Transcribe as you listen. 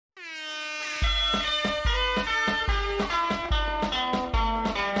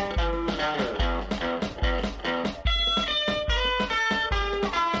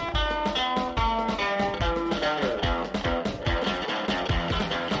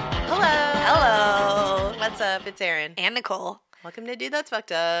up? It's Erin. And Nicole. Welcome to Dude That's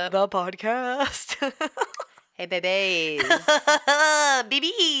Fucked Up. The podcast. Hey, babies.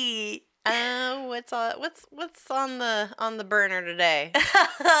 BB. What's on the burner today?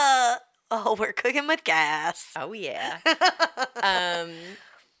 Oh, we're cooking with gas. Oh, yeah.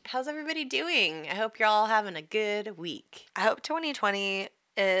 How's everybody doing? I hope you're all having a good week. I hope 2020...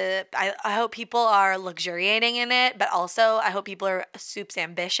 I hope people are luxuriating in it, but also I hope people are soups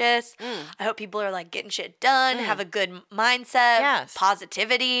ambitious. I hope people are like getting shit done, have a good mindset,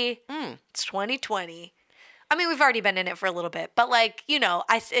 positivity. It's 2020. I mean, we've already been in it for a little bit, but like, you know,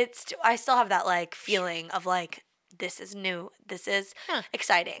 I still have that like feeling of like, this is new. This is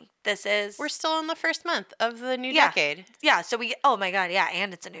exciting. We're still in the first month of the new decade. Yeah. So oh my God. Yeah.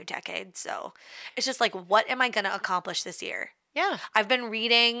 And it's a new decade. So it's just like, what am I going to accomplish this year? Yeah. I've been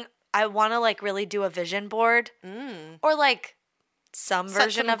reading. I want to like really do a vision board or like some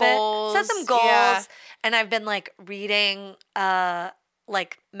version of it. Set some goals. Yeah. And I've been like reading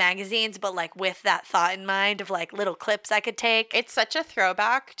like magazines, but like with that thought in mind of like little clips I could take. It's such a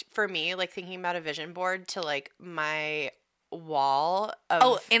throwback for me, like thinking about a vision board to like my wall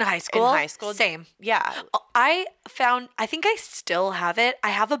of in high school. Same. Yeah. I think I still have it. I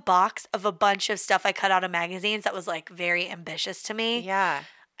have a box of a bunch of stuff I cut out of magazines that was like very ambitious to me. Yeah.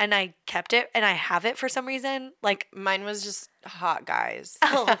 And I kept it and I have it for some reason. Like mine was just hot guys.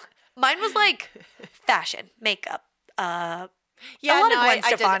 Mine was like fashion, makeup, yeah, a lot of Gwen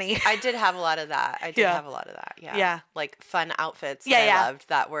Stefani. I did have a lot of that. Yeah. Yeah. Like fun outfits that I loved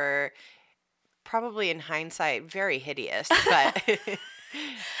that were probably in hindsight very hideous, but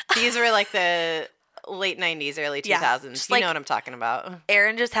these were like the late 90s, early 2000s. You know what I'm talking about.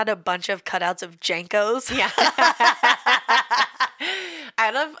 Erin just had a bunch of cutouts of Jankos. Yeah.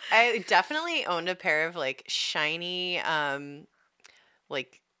 I definitely owned a pair of like shiny,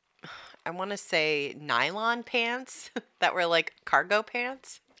 like I want to say nylon pants that were like cargo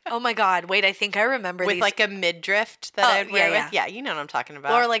pants. Oh my God! Wait, I think I remember with these. like a mid-drift that I'd wear with. Yeah, you know what I'm talking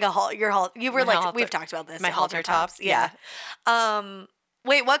about. Or like you were like, we've talked about this. My halter tops. Yeah.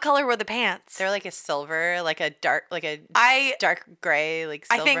 Wait, what color were the pants? They're like a silver, like a dark gray, like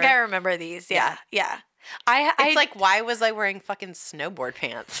silver. I think I remember these. Yeah. It's like, why was I wearing fucking snowboard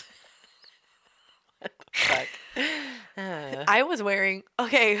pants? What the fuck? I was wearing,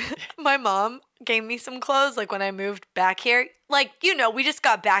 my mom gave me some clothes like when I moved back here. Like, you know, we just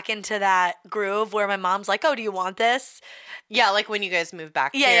got back into that groove where my mom's like, oh, do you want this? Yeah, like when you guys moved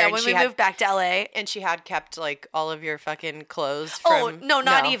back here. Yeah, when we moved back to LA. And she had kept like all of your fucking clothes from... Oh, no,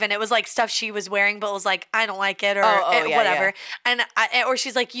 not even. It was like stuff she was wearing, but was like, I don't like it or whatever. Yeah. And or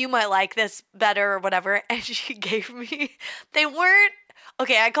she's like, you might like this better or whatever. And she gave me... They weren't...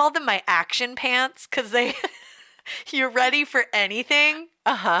 Okay, I called them my action pants because they... You're ready for anything.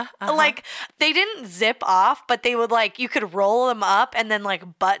 Like, they didn't zip off, but they would, like, you could roll them up and then,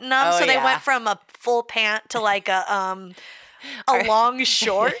 like, button them. So they went from a full pant to, like, a long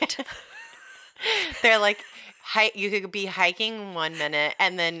short. They're, like, you could be hiking 1 minute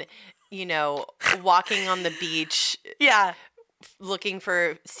and then, you know, walking on the beach. Yeah. Looking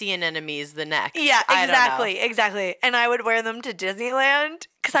for sea anemones the next. Yeah, exactly. And I would wear them to Disneyland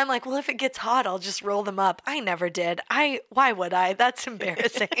because I'm like, well, if it gets hot, I'll just roll them up. I never did. Why would I? That's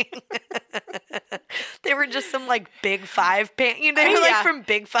embarrassing. They were just some like Big Five pants. You know, they were like from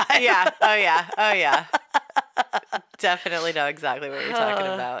Big Five. Yeah. Oh yeah. Definitely know exactly what you're talking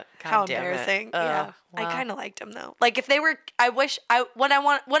about. God how damn embarrassing. It. Yeah. Wow. I kind of liked them though. Like if they were, what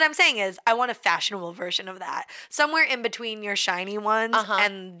I'm saying is I want a fashionable version of that. Somewhere in between your shiny ones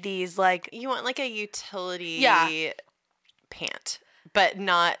and these like. You want like a utility pant. But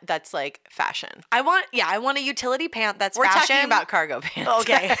that's like fashion. I want a utility pant that's We're fashion. Talking about cargo pants.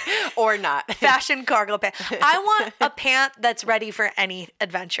 Okay. Or not. Fashion cargo pant. I want a pant that's ready for any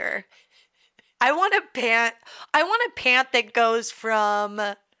adventure. I want a pant that goes from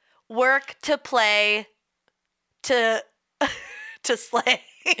work to play to slay.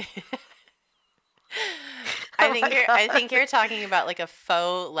 I think you're talking about like a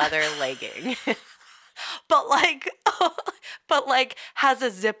faux leather legging. But like has a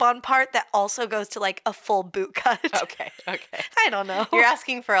zip-on part that also goes to like a full boot cut. Okay. I don't know. You're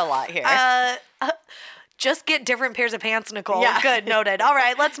asking for a lot here. Just get different pairs of pants, Nicole. Yeah. Good, noted. All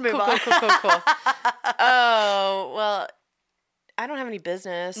right, let's move on. Cool. Oh, well, I don't have any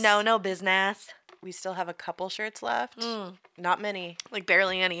business. No business. We still have a couple shirts left. Not many. Like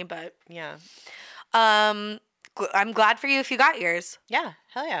barely any, but yeah. I'm glad for you if you got yours. Yeah,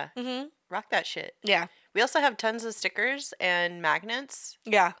 hell yeah. Mm-hmm. Rock that shit. Yeah. We also have tons of stickers and magnets.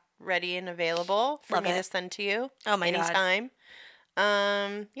 Yeah. Ready and available for me to send to you. Oh my God. Anytime.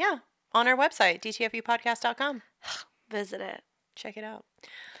 Yeah. on our website, dtfupodcast.com. Visit it. Check it out.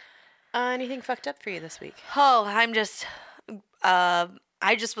 Anything fucked up for you this week? Oh,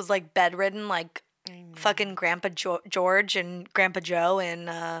 I just was like bedridden, like fucking Grandpa George and Grandpa Joe and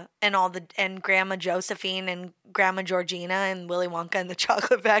Grandma Josephine and Grandma Georgina and Willy Wonka and the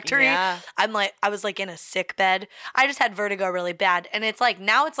Chocolate Factory. Yeah. I was like in a sick bed. I just had vertigo really bad, and it's like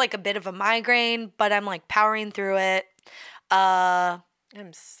now it's like a bit of a migraine, but I'm like powering through it.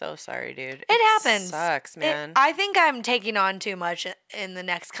 I'm so sorry, dude. It happens. Sucks, man. I think I'm taking on too much in the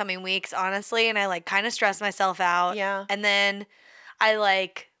next coming weeks, honestly, and I like kind of stress myself out. Yeah. And then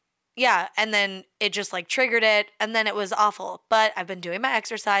and then it just like triggered it, and then it was awful. But I've been doing my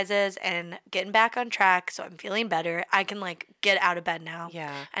exercises and getting back on track, so I'm feeling better. I can like get out of bed now.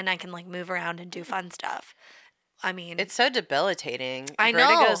 Yeah. And I can like move around and do fun stuff. I mean, it's so debilitating. I know.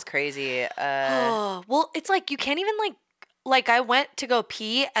 Vertigo's crazy. Well, it's like you can't even like I went to go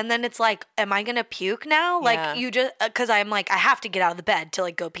pee, and then it's like, am I gonna puke now? Like you just, because I'm like, I have to get out of the bed to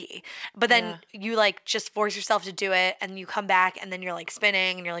like go pee. But then you like just force yourself to do it, and you come back, and then you're like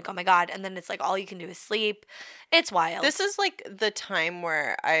spinning, and you're like, oh my God. And then it's like all you can do is sleep. It's wild. This is like the time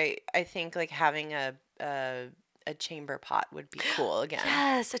where I think like having a chamber pot would be cool again.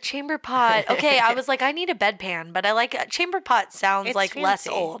 Yes, a chamber pot. Okay, I was like, I need a bedpan, but I like a chamber pot sounds it's like fancy. Less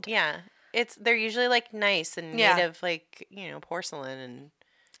old. Yeah. They're usually like nice and made of like, porcelain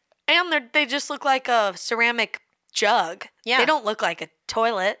and they just look like a ceramic jug. Yeah. They don't look like a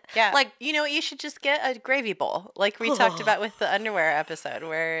toilet. Yeah. Like, you should just get a gravy bowl. Like we talked about with the underwear episode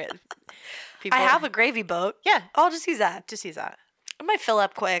where people I have a gravy boat. Yeah. I'll just use that. I might fill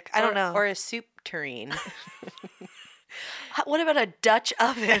up quick. I don't know. Or a soup tureen. What about a Dutch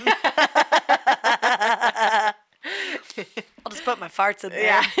oven? I'll just put my farts in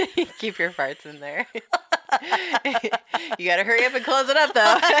there. Yeah, keep your farts in there. You gotta hurry up and close it up,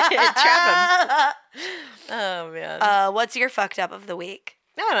 though. Trap them. Oh man. What's your fucked up of the week?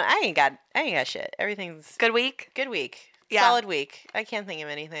 No, I ain't got shit. Everything's good week. Good week. Yeah. Solid week. I can't think of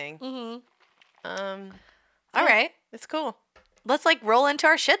anything. All right. It's cool. Let's like roll into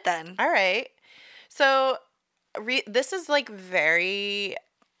our shit then. All right. So, this is like very.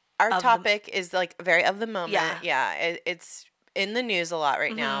 Our topic is like very of the moment. Yeah. It's in the news a lot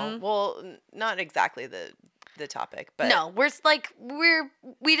right now. Well, not exactly the topic, but no,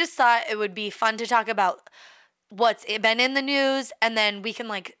 we just thought it would be fun to talk about what's been in the news, and then we can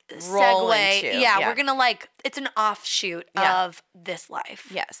like segue. We're gonna like it's an offshoot of this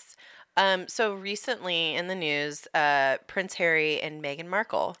life. Yes. So recently in the news, Prince Harry and Meghan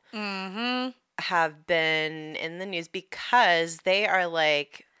Markle have been in the news because they are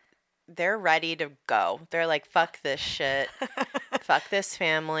like. They're ready to go. They're like, fuck this shit. Fuck this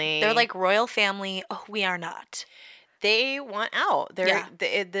family. They're like royal family. Oh, we are not. They want out.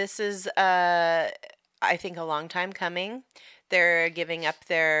 This is, I think, a long time coming. They're giving up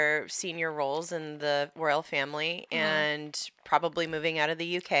their senior roles in the royal family and probably moving out of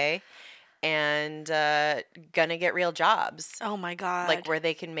the UK and gonna get real jobs. Oh, my God. Like where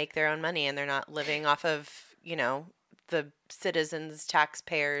they can make their own money and they're not living off of, the citizens,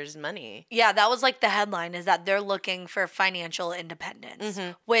 taxpayers' money. Yeah, that was like the headline is that they're looking for financial independence,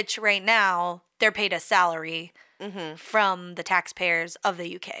 which right now they're paid a salary from the taxpayers of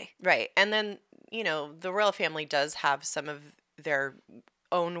the UK. Right. And then, the royal family does have some of their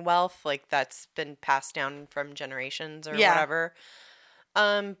own wealth, like that's been passed down from generations or whatever.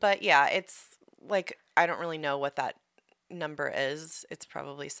 But yeah, it's like, I don't really know what that number is. It's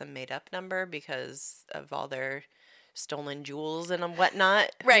probably some made up number because of all their stolen jewels and whatnot.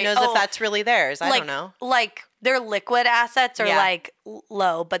 Right. Who knows if that's really theirs? I don't know. Like their liquid assets are like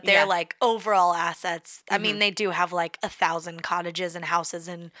low, but they're like overall assets. I mean, they do have like 1,000 cottages and houses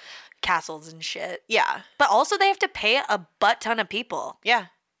and castles and shit. Yeah. But also they have to pay a butt ton of people. Yeah.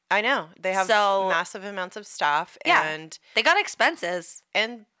 I know. They have massive amounts of staff and they got expenses.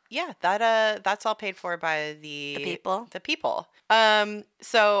 And yeah, that's all paid for by the people. The people.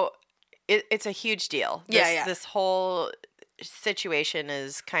 So it's a huge deal. This whole situation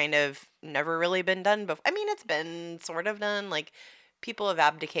is kind of never really been done before. I mean, it's been sort of done. Like, people have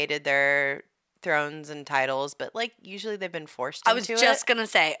abdicated their thrones and titles, but, like, usually they've been forced into it. I was just going to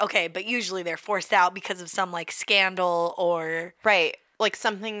say, okay, but usually they're forced out because of some, like, scandal or... Right. Like,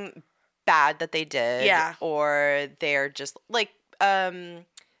 something bad that they did. Yeah. Or they're just, like...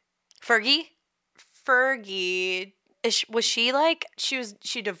 Fergie? Was she like she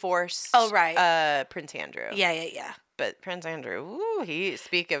divorced? Oh right, Prince Andrew. Yeah. But Prince Andrew, he's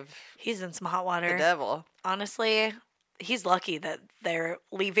in some hot water. The devil. Honestly, he's lucky that they're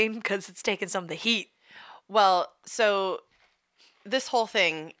leaving because it's taken some of the heat. Well, so this whole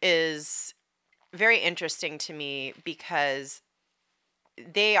thing is very interesting to me because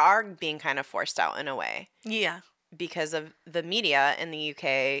they are being kind of forced out in a way. Yeah. Because of the media in the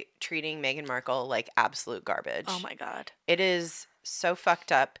UK treating Meghan Markle like absolute garbage. Oh my God. It is so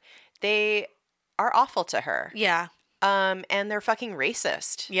fucked up. They are awful to her. Yeah. And they're fucking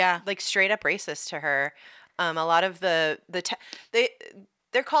racist. Yeah. Like straight up racist to her. A lot of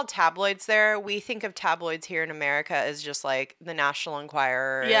they're called tabloids there. We think of tabloids here in America as just like the National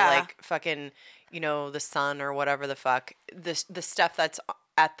Enquirer, yeah, or like fucking, you know, the Sun or whatever the fuck. The stuff that's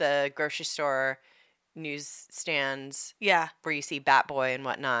at the grocery store newsstands. Yeah. Where you see Bat Boy and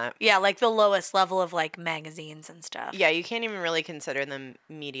whatnot. Yeah, like the lowest level of like magazines and stuff. Yeah, you can't even really consider them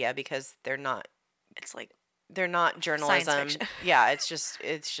media because they're not. It's like they're not journalism. Yeah, it's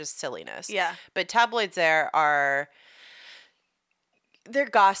just silliness. Yeah. But tabloids they're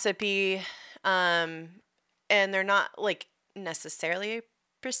gossipy, and they're not like necessarily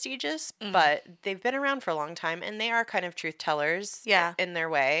prestigious, but they've been around for a long time and they are kind of truth tellers. Yeah. In their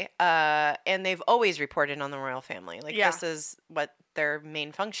way. And they've always reported on the royal family. Like this is what their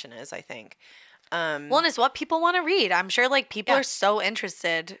main function is, I think. Well, and it's what people want to read. I'm sure like people are so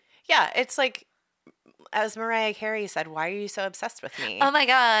interested. Yeah, it's like as Mariah Carey said, why are you so obsessed with me? Oh my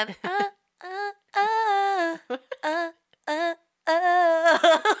God.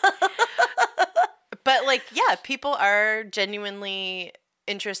 But like, yeah, people are genuinely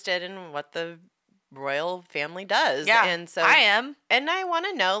interested in what the royal family does. Yeah, and so I am. And I want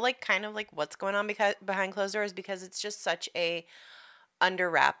to know like kind of like what's going on behind closed doors because it's just such a under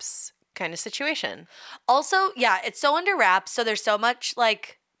wraps kind of situation. Also, yeah, it's so under wraps. So there's so much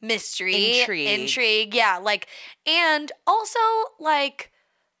like mystery, intrigue. Yeah, like, and also like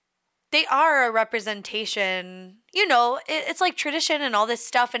they are a representation, you know, it's like tradition and all this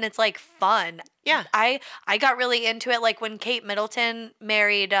stuff and it's like fun. Yeah. I got really into it like when Kate Middleton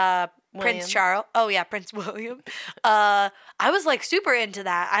married Prince Charles. Oh yeah, Prince William. I was like super into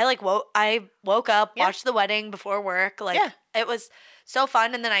that. I woke up, watched the wedding before work. Like it was so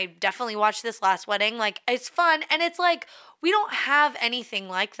fun. And then I definitely watched this last wedding. Like it's fun. And it's like, we don't have anything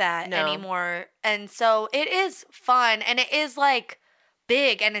like that anymore. And so it is fun and it is like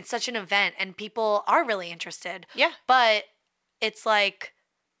big and it's such an event and people are really interested. Yeah. But it's like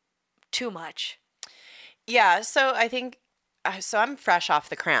too much. Yeah. So I think, so I'm fresh off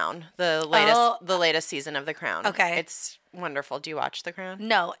The Crown, the latest season of The Crown. Okay. It's wonderful. Do you watch The Crown?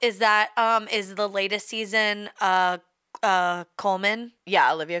 No. Is that, is the latest season, Coleman?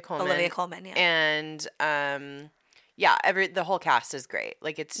 Yeah. Olivia Colman. Yeah. And, yeah, the whole cast is great.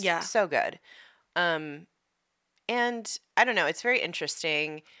 Like it's so good. And I don't know, it's very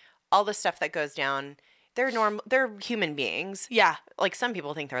interesting. All the stuff that goes down. They're human beings. Yeah. Like some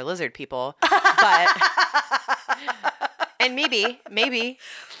people think they're lizard people, but and maybe,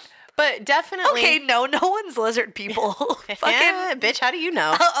 but definitely. Okay, no one's lizard people. Fucking bitch, how do you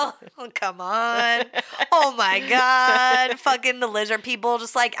know? Oh, come on. Oh my God. Fucking the lizard people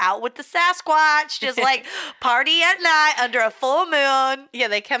just like out with the Sasquatch, just like party at night under a full moon. Yeah,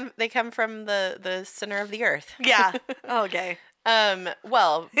 they come from the center of the earth. Yeah. Okay.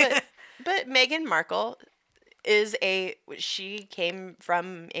 Well, but Meghan Markle she came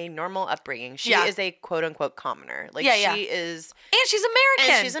from a normal upbringing. She is a quote unquote commoner. Like she is. And she's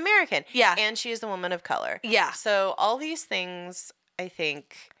American. Yeah. And she is a woman of color. Yeah. So all these things, I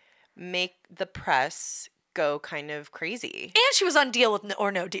think, make the press go kind of crazy. And she was on Deal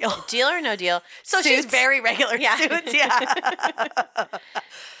or No Deal. Deal or No Deal. So she's very regular suits. Yeah.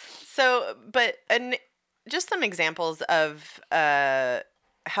 So, but just some examples of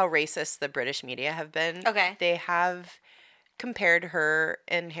how racist the British media have been. Okay. They have compared her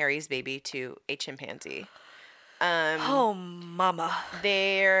and Harry's baby to a chimpanzee. Oh, mama.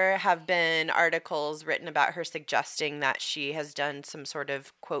 There have been articles written about her suggesting that she has done some sort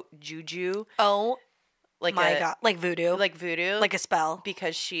of, quote, juju. Oh, my God. Like voodoo. Like voodoo. Like a spell.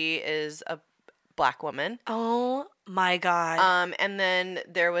 Because she is a Black woman. Oh, my God. And then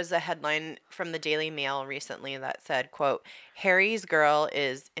there was a headline from the Daily Mail recently that said, quote, Harry's girl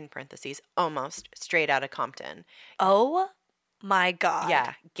is, in parentheses, almost straight out of Compton. Oh, my God.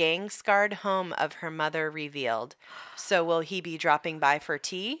 Yeah. Gang-scarred home of her mother revealed. So will he be dropping by for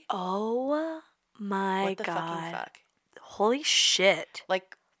tea? Oh, my what the God. Fucking fuck? Holy shit.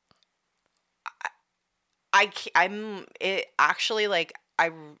 Like, I'm it actually, like,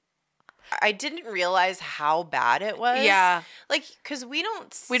 I didn't realize how bad it was. Yeah. Like, because we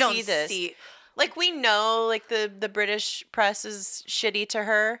don't see this. Like, we know, like, the British press is shitty to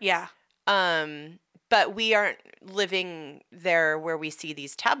her. Yeah. But we aren't living there where we see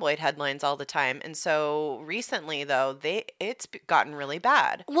these tabloid headlines all the time. And so recently, though, it's gotten really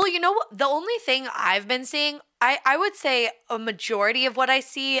bad. Well, you know what? The only thing I've been seeing, I would say a majority of what I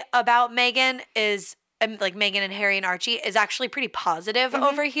see about Meghan is like Meghan and Harry and Archie is actually pretty positive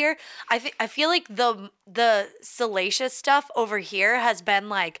over here. I feel like the salacious stuff over here has been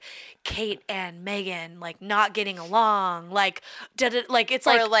like Kate and Meghan like not getting along, like it's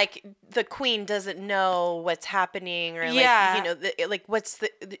or like the Queen doesn't know what's happening, or like what's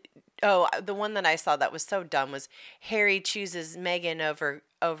the one that I saw that was so dumb was Harry chooses Meghan over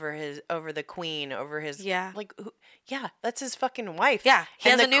the Queen over his like. Yeah, that's his fucking wife. Yeah, he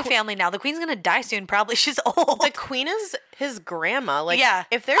has a new family now. The Queen's gonna die soon, probably. She's old. The Queen is his grandma. Like,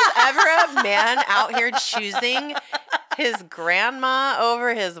 if there's ever a man out here choosing his grandma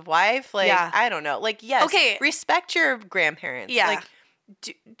over his wife, like, I don't know. Like, yes, okay, respect your grandparents. Yeah. Like,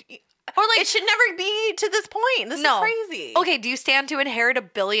 or like, it should never be to this point. This is crazy. Okay, do you stand to inherit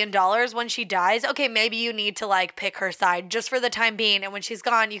 $1 billion when she dies? Okay, maybe you need to like pick her side just for the time being, and when she's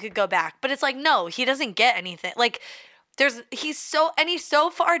gone, you could go back. But it's like, no, he doesn't get anything. Like, he's so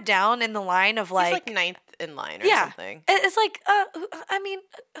far down in the line of like, he's like ninth in line or something. It's like, I mean,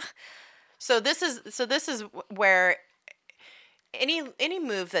 so this is where any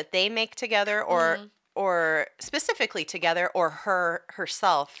move that they make together, or specifically together, or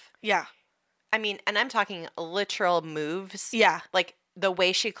herself. Yeah. I mean, and I'm talking literal moves. Yeah. Like the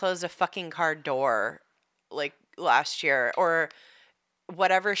way she closed a fucking car door like last year, or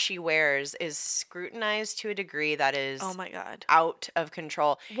whatever she wears is scrutinized to a degree that is, oh my God, out of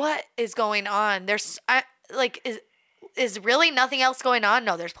control. What is going on? Is really nothing else going on?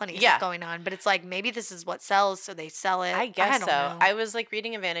 No, there's plenty of stuff going on, but it's like maybe this is what sells, so they sell it. I guess so. Know. I was like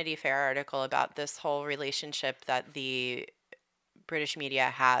reading a Vanity Fair article about this whole relationship that the British media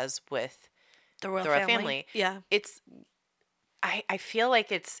has with the royal family. Yeah. I feel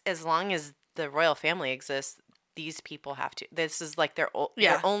like it's, as long as the royal family exists, these people have to, this is like their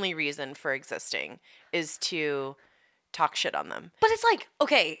only reason for existing is to talk shit on them. But it's like,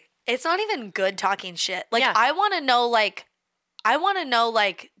 okay, it's not even good talking shit. Like, I want to know,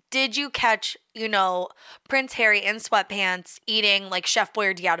 like, did you catch, Prince Harry in sweatpants eating like Chef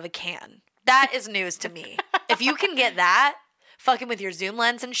Boyardee out of a can? That is news to me. If you can get that, fucking with your zoom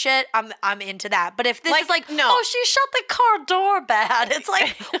lens and shit, I'm into that. But if this is like, no, oh, she shut the car door bad, it's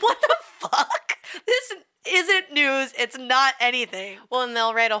like, what the fuck? This isn't news. It's not anything. Well, and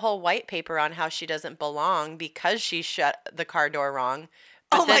they'll write a whole white paper on how she doesn't belong because she shut the car door wrong.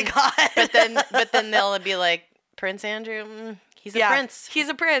 But my God. But then they'll be like, Prince Andrew, he's a prince. He's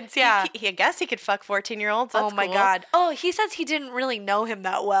a prince, yeah. I guess he could fuck 14-year-olds. That's oh my cool. God. Oh, he says he didn't really know him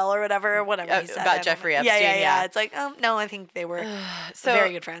that well or whatever he said. About Jeffrey Epstein, yeah. It's like, no, I think they were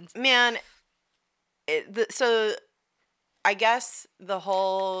very good friends. Man, so I guess the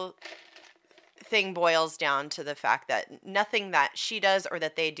whole thing boils down to the fact that nothing that she does or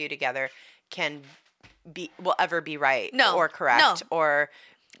that they do together will ever be right or correct or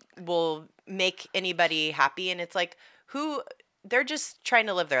will make anybody happy. And it's like, they're just trying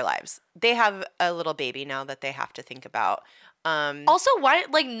to live their lives. They have a little baby now that they have to think about. Also, why,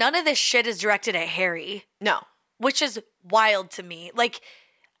 like, none of this shit is directed at Harry. No. Which is wild to me. Like,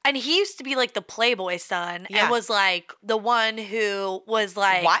 and he used to be like the Playboy son and was like the one who was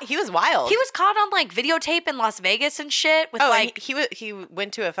like, he was wild. He was caught on like videotape in Las Vegas and shit with like, he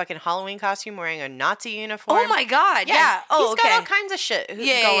went to a fucking Halloween costume wearing a Nazi uniform. Oh my God. Yeah. Oh, he's got all kinds of shit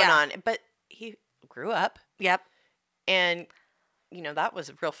going on, but he grew up. Yep. And that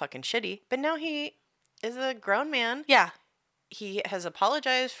was real fucking shitty, but now he is a grown man. Yeah. He has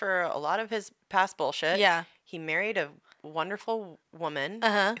apologized for a lot of his past bullshit. Yeah. He married a wonderful woman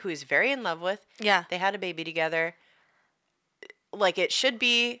who he's very in love with. Yeah. They had a baby together. Like, it should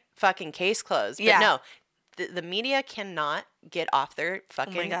be fucking case closed. But no, the media cannot get off their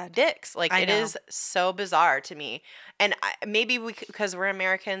fucking dicks. Like, it is so bizarre to me. And maybe because we're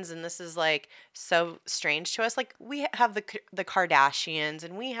Americans and this is like so strange to us. Like, we have the Kardashians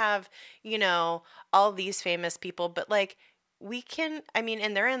and we have, all these famous people, but like, and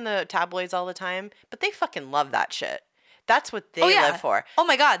they're in the tabloids all the time, but they fucking love that shit. That's what they live for. Oh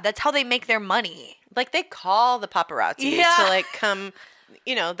my God, that's how they make their money. Like, they call the paparazzi to like come,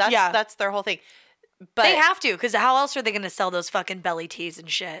 that's their whole thing. But they have to, because how else are they going to sell those fucking belly tees and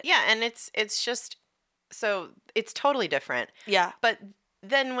shit? Yeah, and it's just, so it's totally different. Yeah. But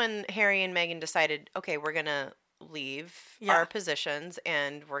then when Harry and Meghan decided, okay, we're going to leave our positions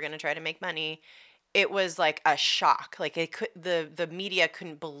and we're going to try to make money, it was like a shock. Like, the media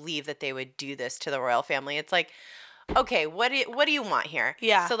couldn't believe that they would do this to the royal family. It's like, okay, what do you want here?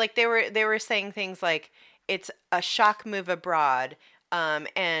 Yeah. So like they were saying things like it's a shock move abroad,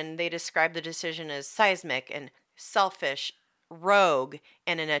 and they described the decision as seismic and selfish, rogue,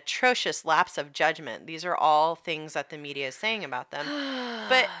 and an atrocious lapse of judgment. These are all things that the media is saying about them.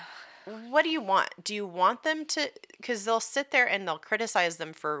 But what do you want? Do you want them to, because they'll sit there and they'll criticize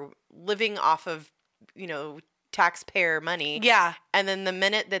them for living off of, taxpayer money. Yeah. And then the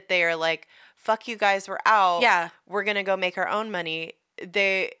minute that they are like, fuck you guys, we're out. Yeah. We're going to go make our own money.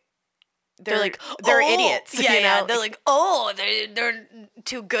 They're like, they're idiots. Yeah, yeah. They're like, they're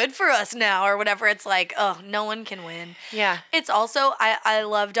too good for us now or whatever. It's like, oh, no one can win. Yeah. It's also, I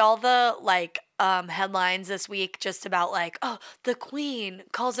loved all the headlines this week just about like, oh, the Queen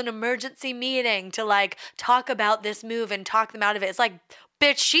calls an emergency meeting to like talk about this move and talk them out of it. It's like,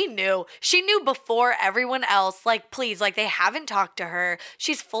 bitch, she knew before everyone else. Like, please, like, they haven't talked to her.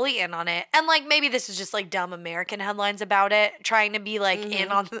 She's fully in on it. And like, maybe this is just like dumb American headlines about it, trying to be like in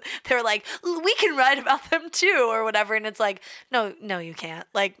on, they're like, we can write about them too or whatever. And it's like, no, you can't.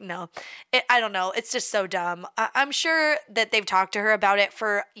 Like, no, I don't know. It's just so dumb. I'm sure that they've talked to her about it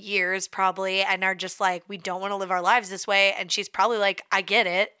for years probably and are just like, we don't want to live our lives this way. And she's probably like, I get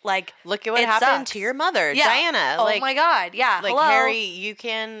it. Like, look at what happened to your mother, Diana. Oh my God. Yeah. Like, hello? Harry,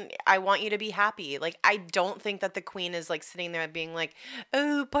 I want you to be happy. Like, I don't think that the Queen is like sitting there being like,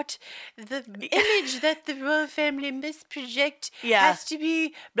 oh, but the image that the royal family must project has to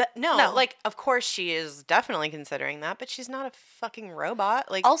be. But no, like, of course she is definitely considering that, but she's not a fucking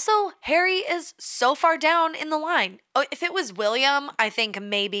robot. Like, also, Harry is so far down in the line. Oh, if it was William, I think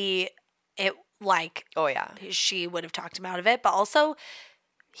maybe it like, oh yeah, she would have talked him out of it. But also,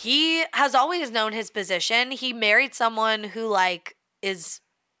 he has always known his position. He married someone who like is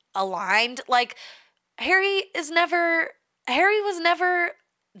aligned. Like, Harry was never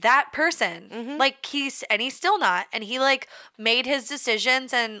that person. Like, he's still not. And he like made his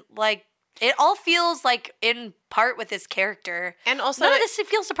decisions and like it all feels like in part with his character. And also none of this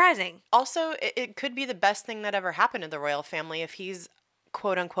feels surprising. Also, it could be the best thing that ever happened to the royal family if he's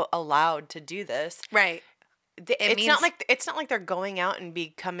quote unquote allowed to do this. Right. It's not like they're going out and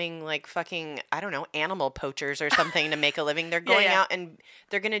becoming like fucking, I don't know, animal poachers or something to make a living. They're going out and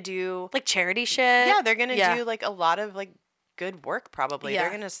they're gonna do like charity shit. Yeah, they're gonna do like a lot of like good work probably. Yeah.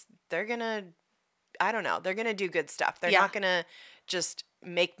 They're gonna I don't know, they're gonna do good stuff. They're not gonna just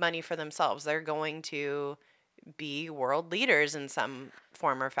make money for themselves. They're going to be world leaders in some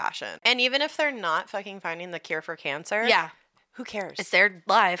form or fashion. And even if they're not fucking finding the cure for cancer, who cares? It's their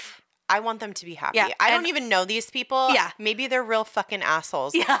life. I want them to be happy. Yeah, I don't even know these people. Yeah. Maybe they're real fucking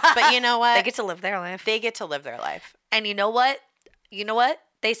assholes. Yeah. But you know what? They get to live their life. And you know what?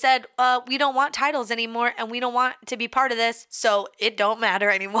 They said, we don't want titles anymore and we don't want to be part of this, so it don't matter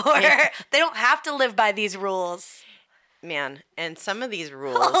anymore. Yeah. They don't have to live by these rules. Man, and some of these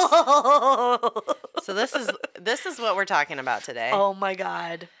rules. So this is what we're talking about today. Oh my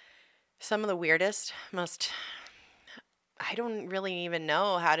God. Some of the weirdest, I don't really even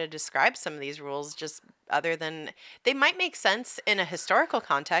know how to describe some of these rules, just other than they might make sense in a historical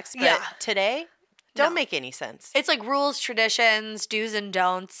context, but today don't make any sense. It's like rules, traditions, do's and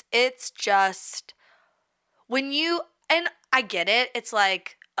don'ts. It's just when and I get it. It's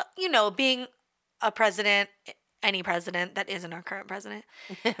like, being a president, any president that isn't our current president.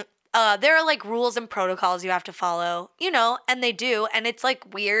 There are like rules and protocols you have to follow, and they do. And it's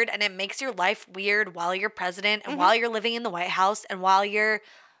like weird and it makes your life weird while you're president and while you're living in the White House and while you're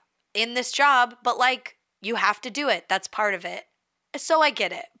in this job. But like, you have to do it. That's part of it. So I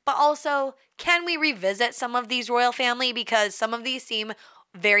get it. But also, can we revisit some of these royal family? Because some of these seem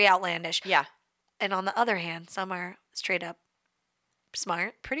very outlandish. Yeah. And on the other hand, some are straight up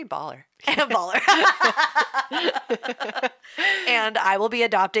smart. Pretty baller. And a baller. And I will be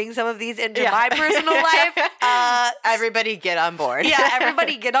adopting some of these into my personal life. Everybody get on board. Yeah,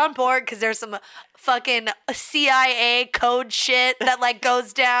 everybody get on board because there's some fucking CIA code shit that like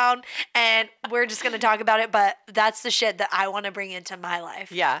goes down and we're just going to talk about it. But that's the shit that I want to bring into my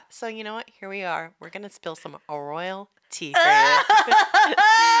life. Yeah. So you know what? Here we are. We're going to spill some royal tea for you.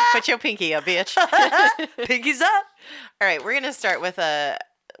 Put your pinky up, bitch. Pinky's up. All right. We're going to start with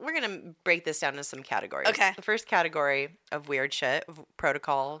we're going to break this down into some categories. Okay. The first category of weird shit, of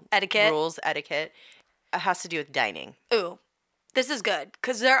protocol, etiquette, rules, etiquette, has to do with dining. Ooh, this is good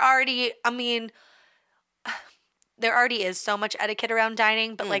because there already is so much etiquette around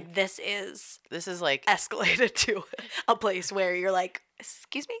dining, but like this is like escalated to a place where you're like,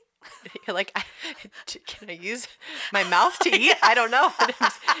 excuse me? You're like, can I use my mouth to eat? I don't know.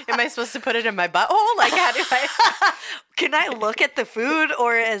 Am I supposed to put it in my butthole? Like, how do I? Can I look at the food,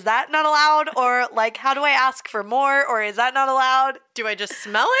 or is that not allowed? Or like, how do I ask for more, or is that not allowed? Do I just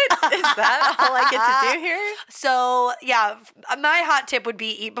smell it? Is that all I get to do here? So yeah, my hot tip would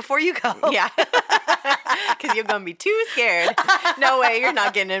be eat before you go. Yeah, because you're gonna be too scared. No way, you're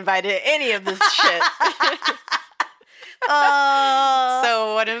not getting invited to any of this shit.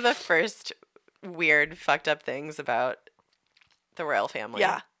 So one of the first weird, fucked up things about the royal family,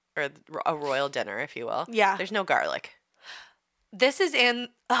 or a royal dinner, if you will, there's no garlic. This is in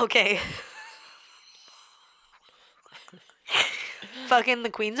okay. Fucking the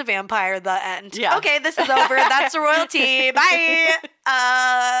Queen's a Vampire. The end. Yeah. Okay, this is over. That's the royalty. Bye.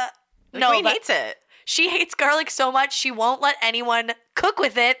 The Queen hates it. She hates garlic so much she won't let anyone cook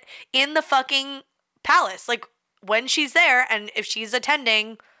with it in the fucking palace. Like. When she's there, and if she's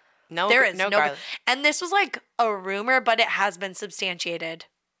attending, there is no garlic. And this was like a rumor, but it has been substantiated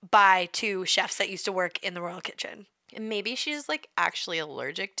by 2 chefs that used to work in the royal kitchen. And maybe she's like actually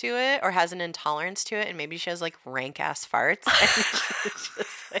allergic to it or has an intolerance to it, and maybe she has like rank ass farts. And she's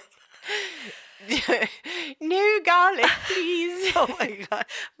just like, no garlic, please. Oh my God.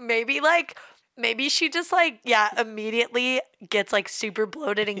 Maybe she just like, immediately gets like super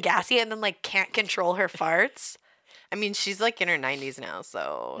bloated and gassy and then like can't control her farts. I mean, she's like in her 90s now,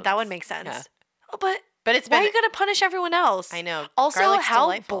 so that would make sense. Yeah. Oh, but it's why are you gonna punish everyone else? I know. Also, garlic's how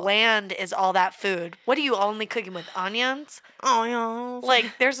delightful. Bland is all that food? What are you only cooking with onions? Onions.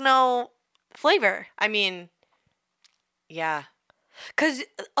 Like, there's no flavor. I mean, yeah. Because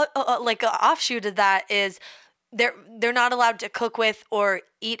like an offshoot of that is they're not allowed to cook with or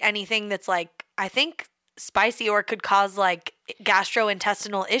eat anything that's like, I think, spicy or could cause like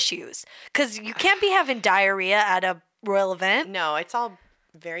gastrointestinal issues, because you can't be having diarrhea at a royal event. No, it's all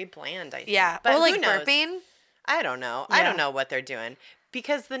very bland, I think. Yeah, but or like burping. I don't know. Yeah. I don't know what they're doing,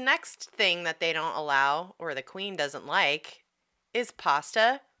 because the next thing that they don't allow, or the Queen doesn't like, is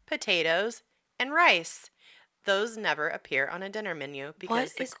pasta, potatoes, and rice. Those never appear on a dinner menu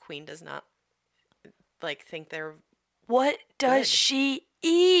because the Queen does not like think they're. What does she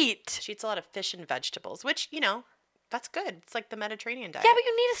eat? She eats a lot of fish and vegetables, which, you know, that's good. It's like the Mediterranean diet. Yeah, but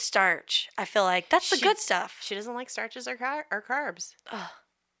you need a starch. I feel like that's the good stuff. She doesn't like starches or carbs. Ugh.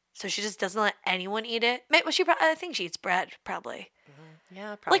 So she just doesn't let anyone eat it. Well, I think she eats bread, probably. Mm-hmm.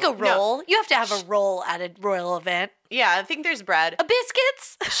 Yeah, probably. Like a roll. No. You have to have a roll at a royal event. Yeah, I think there's bread.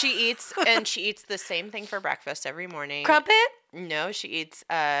 Biscuits. She eats, and she eats the same thing for breakfast every morning. Crumpet? No, she eats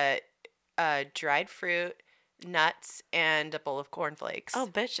dried fruit, nuts, and a bowl of cornflakes. Oh,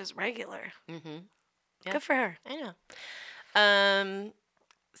 bitch is regular. Mm-hmm. Yeah. Good for her. I know.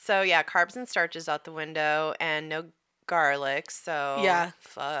 So yeah, carbs and starches out the window, and no garlic. So yeah,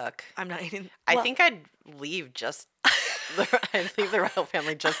 fuck. I'm not eating. I think I'd leave just. I'd leave the royal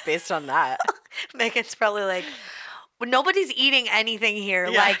family just based on that. Megan's probably like, well, nobody's eating anything here.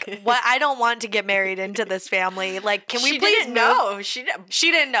 Yeah. Like, what? I don't want to get married into this family. Like, can we please know? She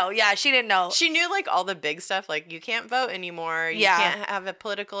didn't know. Yeah, she didn't know. She knew like all the big stuff. Like, you can't vote anymore. You can't have a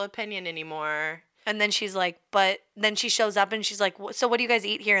political opinion anymore. And then she's like, but then she shows up and she's like, so what do you guys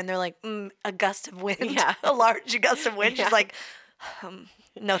eat here? And they're like, a gust of wind. Yeah. A large gust of wind. Yeah. She's like,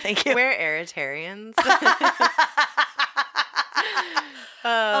 no, thank you. We're Eritreans.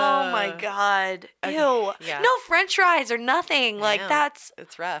 Oh my God. Okay. Ew. Yeah. No French fries or nothing. Like,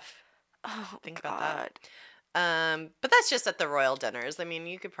 it's rough. Oh, think about that. But that's just at the royal dinners. I mean,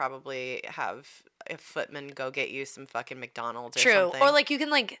 you could probably have a footman go get you some fucking McDonald's or something. Or like you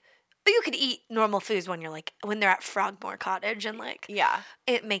could eat normal foods when they're at Frogmore Cottage and like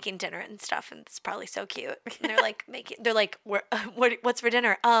making dinner and stuff, and it's probably so cute. And they're like what's for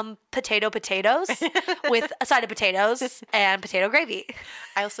dinner? Potatoes with a side of potatoes and potato gravy.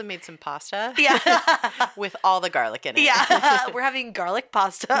 I also made some pasta. Yeah, with all the garlic in it. Yeah, we're having garlic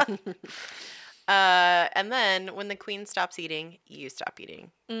pasta. And then when the Queen stops eating, you stop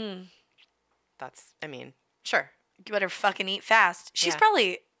eating. Sure. You better fucking eat fast. She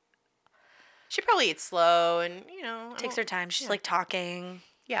probably eats slow and, takes her time. She's like talking.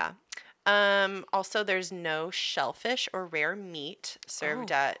 Yeah. Also, there's no shellfish or rare meat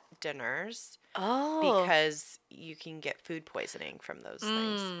served at dinners. Oh. Because you can get food poisoning from those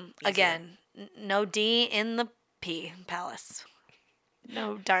things. Again, no D in the P palace.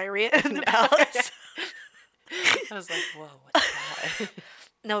 No diarrhea in the palace. I was like, whoa, what's that?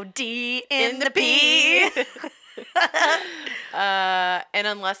 No D in the P. And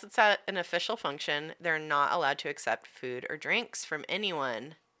unless it's at an official function, they're not allowed to accept food or drinks from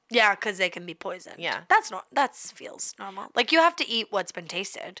anyone Yeah, because they can be poisoned. Yeah. That feels normal. Like, you have to eat what's been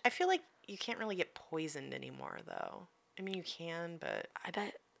tasted. I feel like you can't really get poisoned anymore, though. I mean, you can, but... I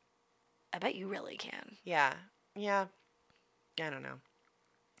bet you really can. Yeah. Yeah. I don't know.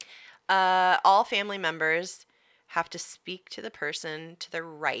 All family members have to speak to the person to the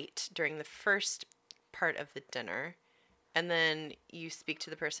right during the first part of the dinner. And then you speak to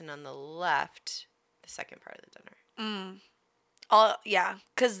the person on the left the second part of the dinner. Yeah,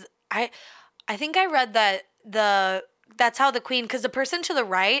 because I think I read that that's how the queen, because the person to the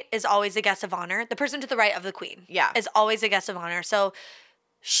right is always a guest of honor. The person to the right of the queen is always a guest of honor. So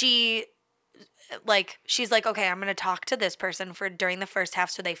she's like, okay, I'm going to talk to this person during the first half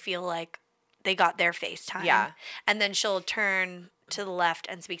so they feel like they got their face time. Yeah. And then she'll turn to the left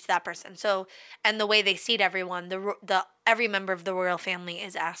and speak to that person. So, and the way they seat everyone, every member of the royal family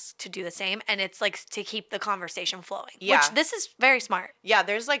is asked to do the same, and it's like to keep the conversation flowing. Yeah. Which this is very smart. Yeah,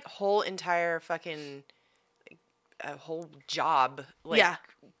 there's like whole entire fucking a whole job. Like, yeah.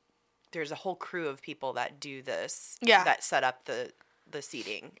 There's a whole crew of people that do this. Yeah. That set up the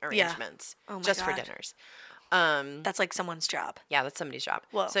seating arrangements just for dinners. That's like someone's job. Yeah, that's somebody's job.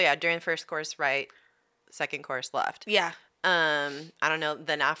 Whoa. So yeah, during the first course, right, second course, left. Yeah. I don't know.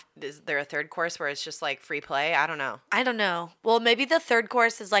 Then is there a third course where it's just like free play? I don't know. Well, maybe the third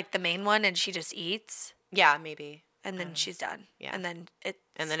course is like the main one, and she just eats. Yeah, maybe. And then she's done. Yeah. And then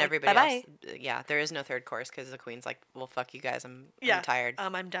like, everybody else. Yeah, there is no third course because the queen's like, well, fuck you guys. I'm tired.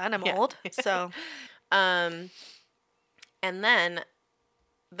 I'm done. I'm old. So. And then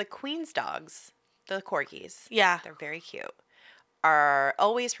the queen's dogs, the corgis. Yeah. They're very cute. Are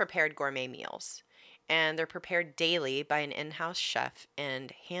always prepared gourmet meals. And they're prepared daily by an in-house chef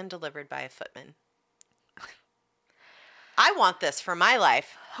and hand-delivered by a footman. I want this for my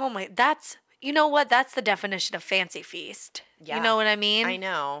life. Oh my, you know what? That's the definition of fancy feast. Yeah. You know what I mean? I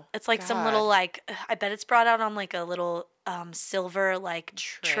know. It's like some little like, I bet it's brought out on like a little silver like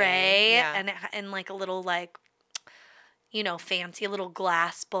tray yeah. and like a little like, fancy little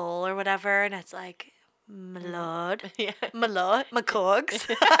glass bowl or whatever. And it's like, my lord, my cogs.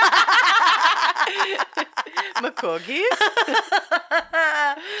 McCoogies.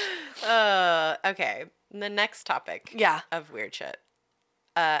 Okay. The next topic. Yeah. Of weird shit.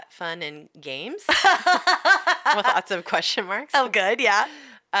 Fun and games. With lots of question marks. Oh, good. Yeah.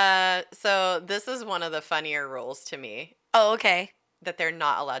 So this is one of the funnier rules to me. Oh, okay. That they're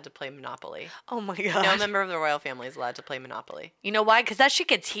not allowed to play Monopoly. Oh my god. No member of the royal family is allowed to play Monopoly. You know why? Because that shit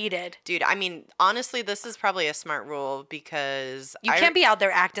gets heated. Dude, I mean, honestly, this is probably a smart rule because... You can't be out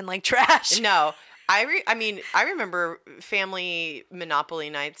there acting like trash. No. I remember family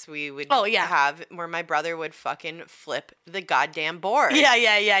Monopoly nights we would have where my brother would fucking flip the goddamn board.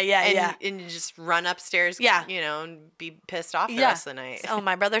 Yeah. And just run upstairs, and be pissed off the rest of the night. Oh,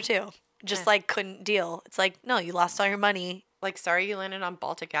 my brother too. Just like couldn't deal. It's like, no, you lost all your money. Like, sorry you landed on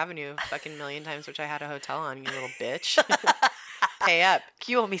Baltic Avenue fucking million times, which I had a hotel on, you little bitch. Pay up.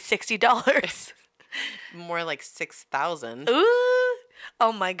 You owe me $60. More like 6,000. Ooh.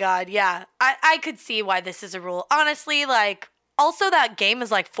 Oh my god, yeah. I could see why this is a rule. Honestly, like, also that game is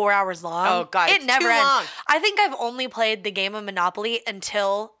like 4 hours long. Oh god, it never ends. Long. I think I've only played the game of Monopoly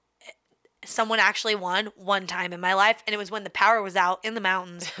until someone actually won one time in my life, and it was when the power was out in the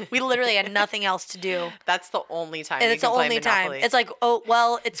mountains. We literally had nothing else to do. That's the only time. And it's the only time. It's like, oh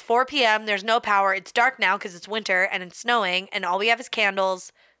well, it's 4 p.m. There's no power. It's dark now because it's winter and it's snowing, and all we have is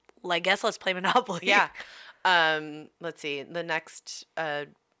candles. Well, I guess let's play Monopoly. Yeah. Let's see. The next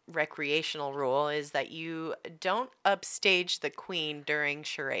recreational rule is that you don't upstage the queen during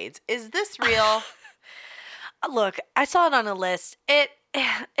charades. Is this real? Look, I saw it on a list. It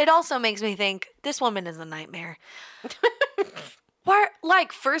also makes me think this woman is a nightmare. Why?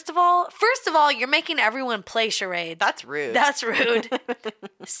 Like, first of all, you're making everyone play charades. That's rude.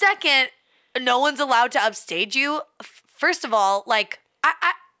 Second, no one's allowed to upstage you. First of all, like,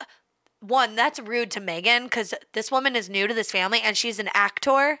 one, that's rude to Meghan because this woman is new to this family and she's an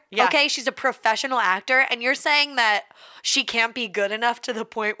actor. Yeah. Okay, she's a professional actor, and you're saying that she can't be good enough to the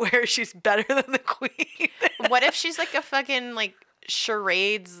point where she's better than the queen. What if she's like a fucking like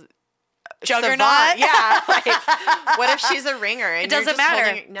charades juggernaut? Savant? Yeah. Like, what if she's a ringer? And it doesn't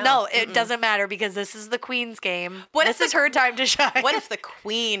matter. No, it doesn't matter because this is the queen's game. This is her time to shine. What if the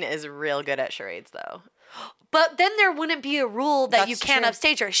queen is real good at charades though? But then there wouldn't be a rule that you can't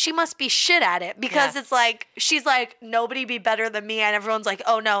upstage her. She must be shit at it because it's like, she's like, nobody be better than me. And everyone's like,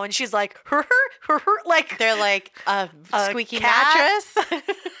 oh no. And she's like, her. Like, they're like, squeaky mattress.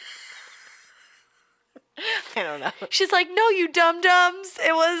 I don't know. She's like, no, you dum-dums.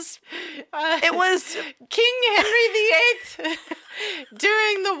 It was King Henry VIII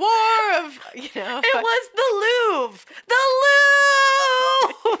during the war of, It was the Louvre. The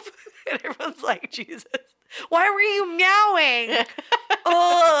Louvre! And everyone's like, Jesus, why were you meowing?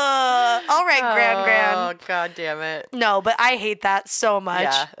 All right, Gran. Oh, God damn it. No, but I hate that so much.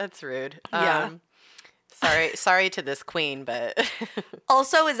 Yeah, that's rude. Yeah. Sorry to this queen, but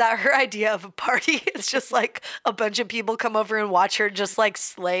also, is that her idea of a party? It's just like a bunch of people come over and watch her just like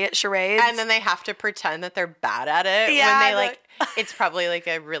slay at charades, and then they have to pretend that they're bad at it. Yeah, when they it's probably like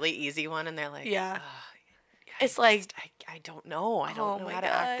a really easy one, and they're like, yeah. Oh, it's like I don't know. I don't know how God.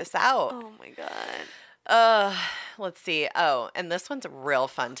 to act this out. Oh my God. Let's see. Oh, and this one's real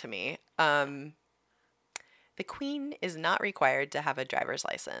fun to me. The queen is not required to have a driver's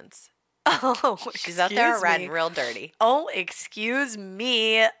license. Oh, she's out there riding real dirty. Oh, excuse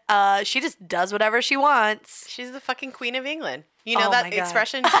me. She just does whatever she wants. She's the fucking Queen of England. You know that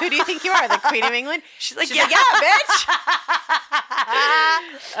expression? Who do you think you are, the Queen of England? She's like, yeah, bitch.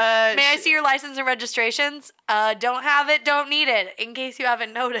 May I see your license and registrations? Don't have it, don't need it. In case you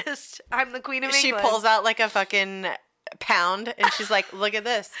haven't noticed, I'm the Queen of England. She pulls out like a fucking pound and she's like, look at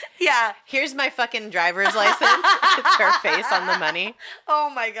this. Yeah. Here's my fucking driver's license. It's her face on the money. Oh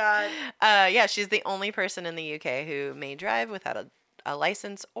my God. Yeah, she's the only person in the UK who may drive without a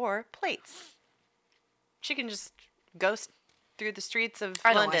license or plates. She can just go through the streets of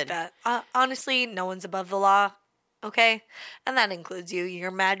London. Don't like that. Honestly, no one's above the law. Okay? And that includes you,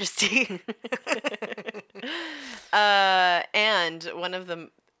 Your Majesty. And one of them,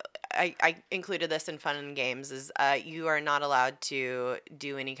 I included this in Fun and Games, is you are not allowed to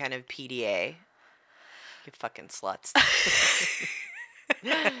do any kind of PDA. You fucking sluts.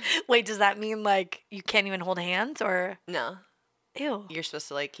 Wait, does that mean like you can't even hold hands or? No. Ew. You're supposed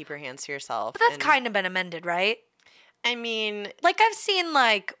to like keep your hands to yourself. But that's kind of been amended, right? I mean, like I've seen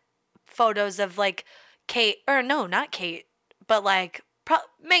like photos of like Kate, or no, not Kate, but like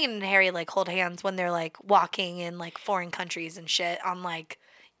Meghan and Harry like hold hands when they're like walking in like foreign countries and shit on like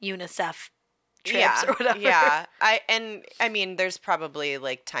UNICEF trips or whatever. Yeah. I mean, there's probably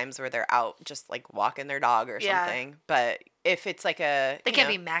like times where they're out just like walking their dog or something. But if it's like they can't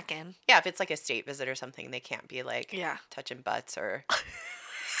be macking. Yeah, if it's like a state visit or something, they can't be like touching butts or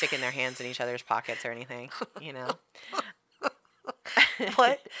sticking their hands in each other's pockets or anything,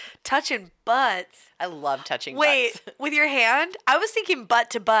 What? Touching butts? I love touching butts. Wait, with your hand? I was thinking butt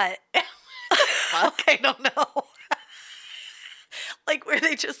to butt. I don't know. Like where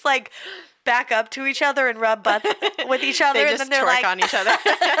they just like back up to each other and rub butts with each other, and then they're like on each other.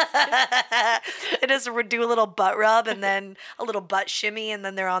 They just do a little butt rub and then a little butt shimmy, and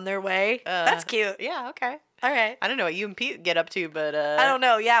then they're on their way. That's cute. Yeah. Okay. All right. I don't know what you and Pete get up to, but I don't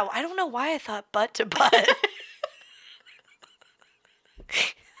know. Yeah, I don't know why I thought butt to butt.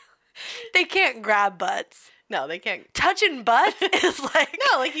 They can't grab butts. No, they can't. Touching butts is like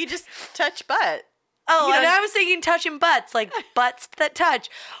no, like you just touch butt. Oh, and I was thinking touching butts, like butts that touch.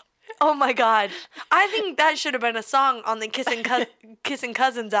 Oh my God. I think that should have been a song on the Kissing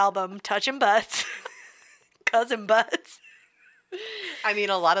Cousins album, Touching Butts. Cousin Butts. I mean,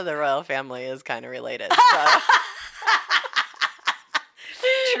 a lot of the royal family is kind of related. So.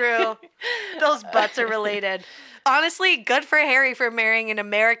 True. Those butts are related. Honestly, good for Harry for marrying an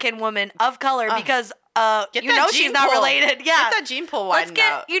American woman of color because she's not related. Yeah. Get that gene pool widened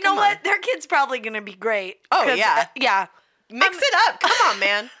out. You know what? Their kid's probably going to be great. Oh, yeah. Yeah. Mix it up. Come on,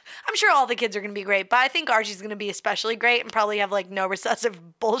 man. I'm sure all the kids are going to be great, but I think Archie's going to be especially great and probably have like no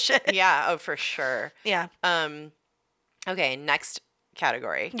recessive bullshit. Yeah. Oh, for sure. Yeah. Okay. Next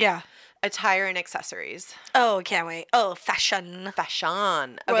category. Yeah. Attire and accessories. Oh, can't wait. Oh, fashion.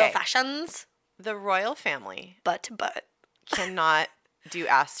 Fashion. Okay. Royal fashions. The royal family. Butt to butt. Cannot do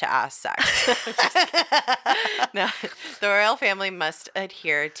ass-to-ass sex. No, the royal family must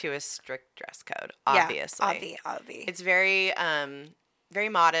adhere to a strict dress code, obviously. Yeah, obvi. It's very, very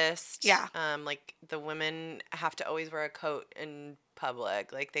modest. Yeah. Like, the women have to always wear a coat in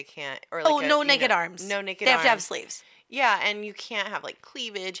public. Like, they can't... or like no naked arms. No naked arms. They have to have sleeves. Yeah, and you can't have, like,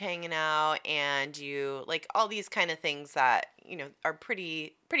 cleavage hanging out, and you... like, all these kind of things that, are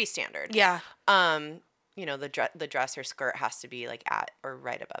pretty standard. Yeah. The dress or skirt has to be like at or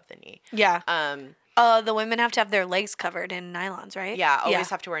right above the knee. Yeah. The women have to have their legs covered in nylons, right? Yeah, always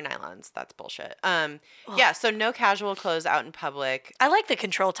have to wear nylons. That's bullshit. Yeah, so no casual clothes out in public. I like the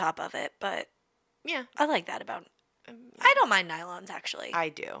control top of it, but yeah, I like that about. I don't mind nylons actually. I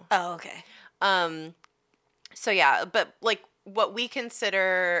do. Oh, okay. So yeah, but like what we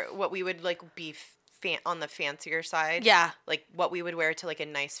would like be on the fancier side. Yeah. Like what we would wear to like a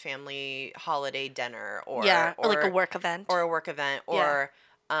nice family holiday dinner or like a work event. Or a work event or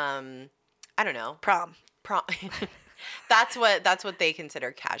I don't know. Prom. That's what they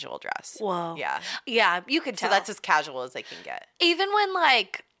consider casual dress. Whoa. Yeah. Yeah, you could tell. So that's as casual as they can get. Even when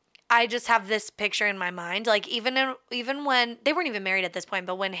like I just have this picture in my mind, like even when they weren't even married at this point,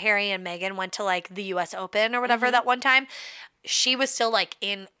 but when Harry and Meghan went to like the US Open or whatever that one time, she was still like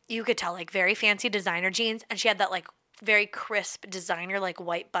you could tell like very fancy designer jeans, and she had that like very crisp designer like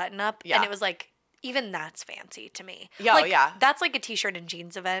white button up, and it was like even that's fancy to me. Yeah, like, yeah. That's like a t-shirt and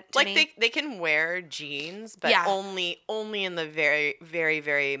jeans event to me. Like they can wear jeans, but only in the very, very,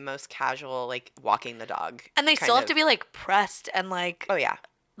 very most casual, like walking the dog. And they still have to be like pressed and like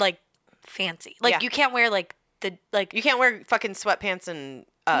like fancy. Like you can't wear like you can't wear fucking sweatpants and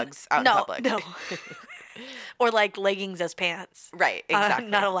Uggs out in public. No. Or like leggings as pants. Right, exactly.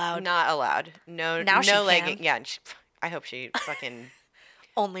 Not allowed. Not allowed. No, now no leggings. Yeah, I hope she fucking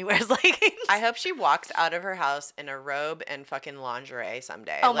only wears leggings. I hope she walks out of her house in a robe and fucking lingerie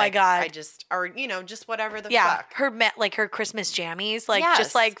someday. Oh my God. Or just whatever the fuck. Her Christmas jammies, like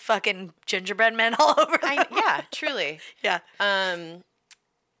just like fucking gingerbread men all over. Yeah, truly. Yeah.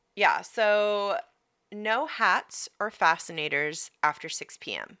 Yeah, so no hats or fascinators after 6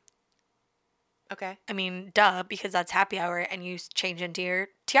 p.m. Okay. I mean, duh, because that's happy hour and you change into your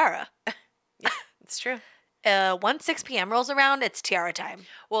tiara. Yeah, it's true. Once 6 p.m. rolls around, it's tiara time.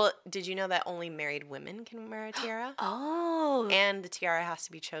 Well, did you know that only married women can wear a tiara? Oh. And the tiara has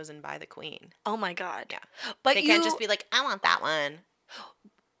to be chosen by the queen. Oh my God. Yeah. But they can't just be like, I want that one.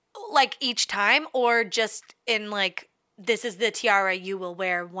 Like each time, or just in like, this is the tiara you will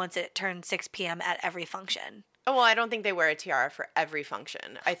wear once it turns 6 p.m. at every function? Oh, well, I don't think they wear a tiara for every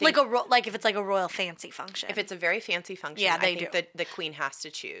function. I think like if it's like a royal fancy function. If it's a very fancy function, I think that the queen has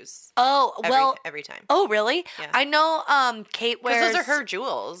to choose. Oh, every time. Oh, really? Yeah. I know Kate wears... Because those are her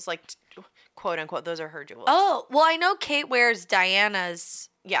jewels, like quote unquote, those are her jewels. Oh, well, I know Kate wears Diana's.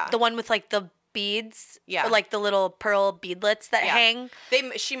 Yeah. The one with like the beads. Yeah. Or like the little pearl beadlets that hang.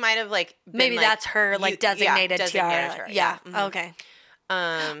 She might have like been maybe that's her like designated tiara. Her. Yeah. Mm-hmm. Okay.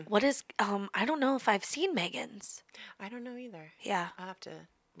 What is I don't know if I've seen Meghan's. I don't know either. Yeah. I'll have to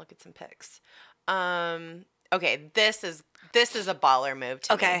look at some pics. Okay, this is a baller move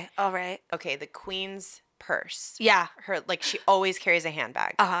to me. Okay, all right. Okay, the queen's purse. Yeah. Her she always carries a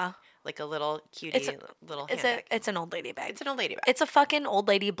handbag. Uh-huh. Like a little cutie little handbag. It's an old lady bag. It's an old lady bag. It's a fucking old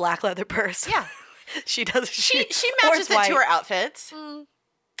lady black leather purse. Yeah. She does. She matches it to her outfits.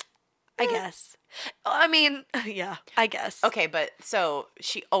 I guess. I mean, yeah, I guess. Okay, but so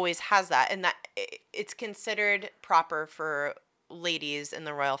she always has that, and that it's considered proper for ladies in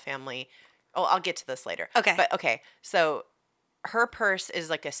the royal family. Oh, I'll get to this later. Okay. But okay, so her purse is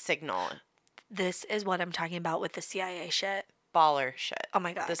like a signal. This is what I'm talking about with the CIA shit. Baller shit. Oh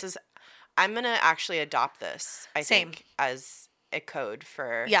my God. I'm going to actually adopt this, I think, as a code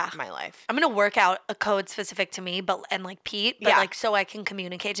for my life. I'm going to work out a code specific to me and like Pete, but like so I can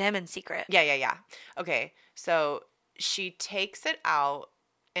communicate to him in secret. Yeah. Okay. So she takes it out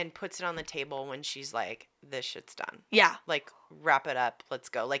and puts it on the table when she's like, this shit's done. Yeah. Like, wrap it up. Let's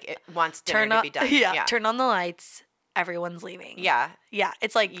go. Like, it wants dinner to be done. Yeah. Turn on the lights. Everyone's leaving. Yeah. Yeah.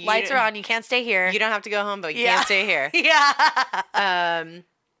 It's like, lights are on. You can't stay here. You don't have to go home, but you can't stay here. Yeah.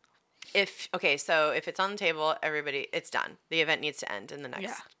 If it's on the table, it's done. The event needs to end in the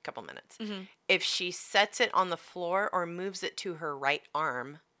next couple minutes. Mm-hmm. If she sets it on the floor or moves it to her right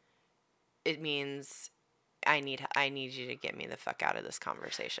arm, it means I need you to get me the fuck out of this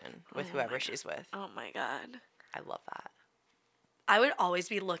conversation with whoever she's with. Oh my God. I love that. I would always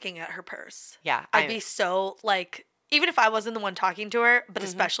be looking at her purse. Yeah. I'd be so like, even if I wasn't the one talking to her, but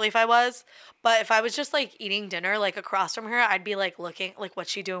especially if I was, but if I was just like eating dinner like across from her, I'd be like looking like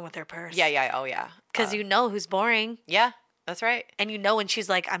what's she doing with her purse? Yeah. Oh yeah. Because you know who's boring. Yeah, that's right. And you know when she's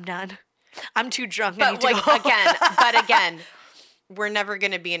like, I'm done. I'm too drunk. But I need to go. again, we're never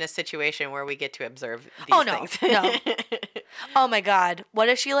going to be in a situation where we get to observe these things. No. Oh my God. What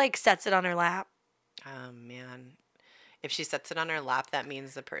if she like sets it on her lap? Oh man. If she sets it on her lap, that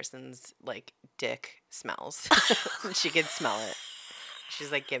means the person's like dick smells. She can smell it.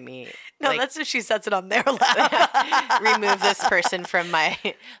 She's like, give me. No, like, that's if she sets it on their lap. Remove this person from my,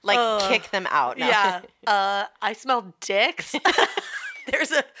 kick them out. No. Yeah. I smell dicks.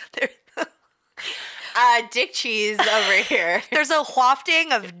 There's dick cheese over here. There's a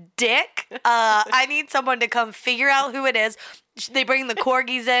wafting of dick. I need someone to come figure out who it is. They bring the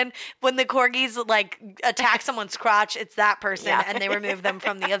corgis in. When the corgis like attack someone's crotch, it's that person, and they remove them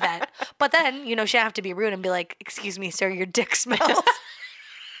from the event. But then, she have to be rude and be like, "Excuse me, sir, your dick smells."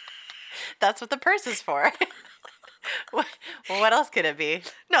 That's what the purse is for. Well, what else could it be?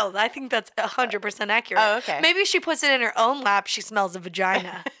 No, I think that's 100% accurate. Oh, okay. Maybe she puts it in her own lap. She smells a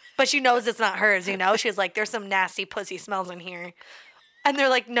vagina. But she knows it's not hers, you know? She's like, there's some nasty pussy smells in here. And they're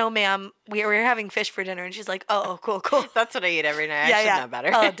like, no, ma'am, we're having fish for dinner. And she's like, oh, cool. That's what I eat every night. I should know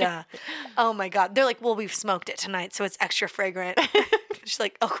better. Oh, duh. Oh, my God. They're like, well, we've smoked it tonight, so it's extra fragrant. She's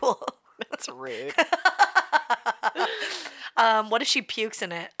like, oh, cool. That's rude. What if she pukes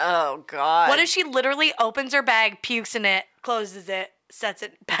in it? Oh, God. What if she literally opens her bag, pukes in it, closes it, sets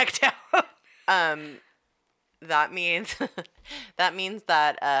it back down? That means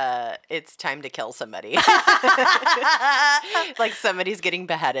that it's time to kill somebody. Like somebody's getting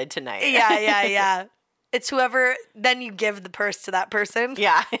beheaded tonight. Yeah. It's whoever, then you give the purse to that person.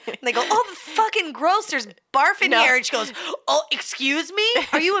 Yeah. And they go, oh, fucking gross, there's barf in here. And she goes, oh, excuse me?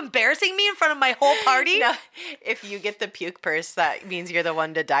 Are you embarrassing me in front of my whole party? No, if you get the puke purse, that means you're the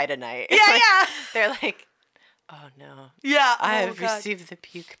one to die tonight. Yeah, like, yeah. They're like, oh, no. Yeah. I have received the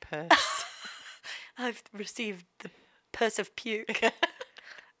puke purse. I've received the purse of puke.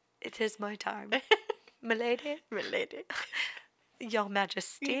 It is my time. Milady. Your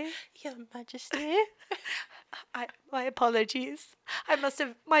Majesty. Your Majesty. My apologies.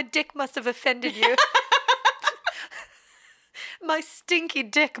 My dick must have offended you. My stinky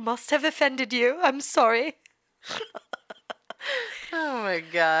dick must have offended you. I'm sorry. Oh my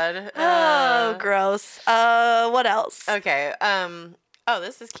God. Oh, gross. What else? Okay. Oh,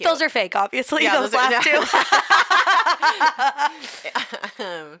 this is cute. Those are fake, obviously. Yeah, those last two.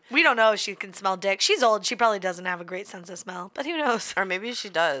 We don't know if she can smell dick. She's old. She probably doesn't have a great sense of smell, but who knows? Or maybe she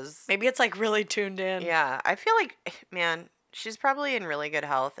does. Maybe it's like really tuned in. Yeah. I feel like, man, she's probably in really good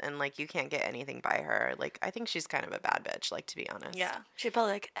health and like you can't get anything by her. Like, I think she's kind of a bad bitch, like, to be honest. Yeah. She's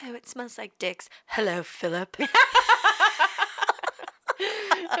probably like, oh, it smells like dicks. Hello, Philip.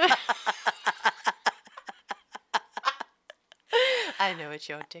 I know what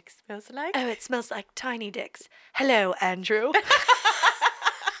your dick smells like. Oh, it smells like tiny dicks. Hello, Andrew.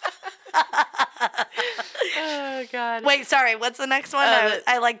 Oh, God. Wait, sorry. What's the next one?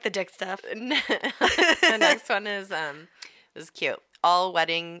 I like the dick stuff. The next one is cute. All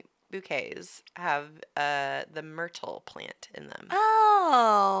wedding bouquets have the myrtle plant in them.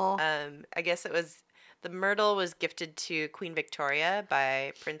 Oh. I guess the myrtle was gifted to Queen Victoria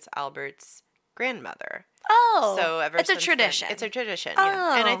by Prince Albert's grandmother. Oh, so it's a tradition. It's a tradition,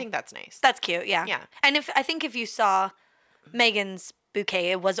 yeah. And I think that's nice. That's cute, yeah. Yeah. And I think if you saw Meghan's bouquet,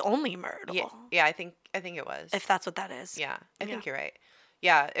 it was only myrtle. Yeah, I think it was. If that's what that is. Yeah, I think you're right.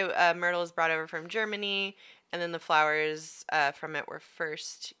 Yeah, myrtle was brought over from Germany, and then the flowers from it were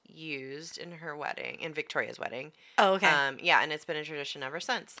first used in Victoria's wedding. Oh, okay. Yeah, and it's been a tradition ever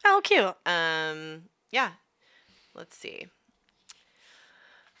since. Oh, cute. Yeah. Let's see.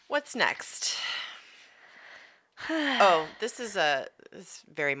 What's next? Oh, this is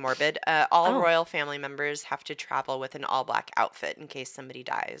very morbid. All royal family members have to travel with an all-black outfit in case somebody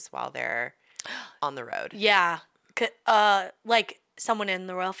dies while they're on the road. Yeah. Like someone in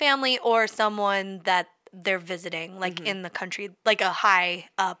the royal family or someone that they're visiting, like in the country, like a high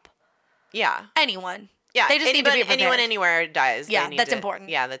up. Yeah. Anyone. Yeah. They just need to be prepared. Anyone anywhere dies. Yeah, that's important.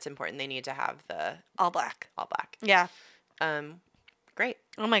 Yeah, that's important. They need to have the all black. All black. Yeah. Great.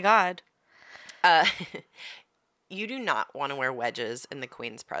 Oh my God. You do not want to wear wedges in the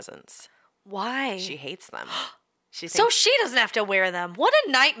Queen's presence. Why? She hates them. So she doesn't have to wear them. What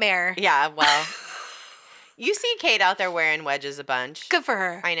a nightmare. Yeah, well, you see Kate out there wearing wedges a bunch. Good for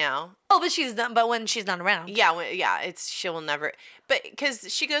her. I know. Oh, but when she's not around. Yeah, she will never. But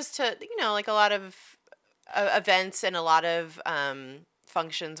because she goes to like a lot of events and a lot of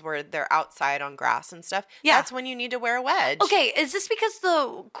functions where they're outside on grass and stuff. Yeah. That's when you need to wear a wedge. Okay, is this because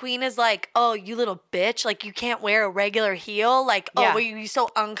the Queen is like, oh, you little bitch, like you can't wear a regular heel? Like, were you so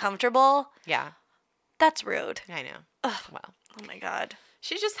uncomfortable? Yeah. That's rude. I know. Ugh. Well. Oh my God.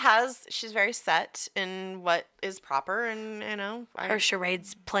 She's very set in what is proper and, her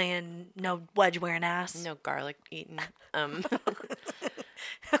charades playing, no wedge wearing ass. No garlic eating.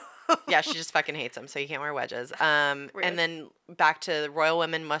 Yeah, she just fucking hates them, so you can't wear wedges. And then back to royal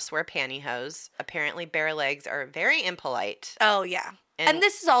women must wear pantyhose. Apparently, bare legs are very impolite. Oh yeah, and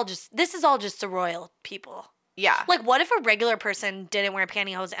this is all just the royal people. Yeah. Like, what if a regular person didn't wear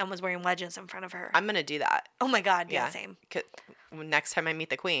pantyhose and was wearing wedges in front of her? I'm gonna do that. Oh my God, yeah, same. Next time I meet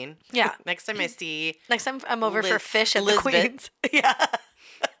the Queen. Yeah. Next time I see. Next time I'm over for fish at the Queen's. Yeah.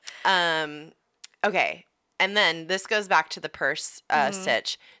 Okay. And then this goes back to the purse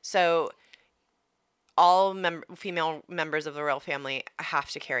stitch. So all female members of the royal family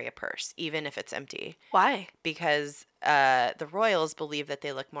have to carry a purse, even if it's empty. Why? Because the royals believe that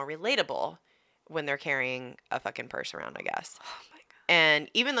they look more relatable when they're carrying a fucking purse around, I guess. Oh my God. And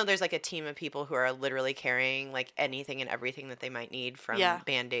even though there's like a team of people who are literally carrying like anything and everything that they might need from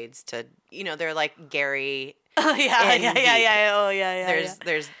Band-Aids to, they're like Gary. Oh yeah, yeah. Oh yeah.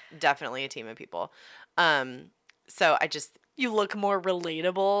 There's definitely a team of people. So you look more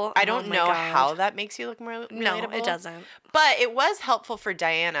relatable. I don't know how that makes you look more relatable. No, it doesn't. But it was helpful for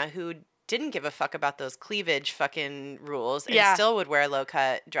Diana, who didn't give a fuck about those cleavage fucking rules and still would wear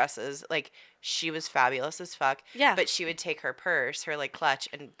low-cut dresses. Like, she was fabulous as fuck. Yeah. But she would take her purse, her, like, clutch,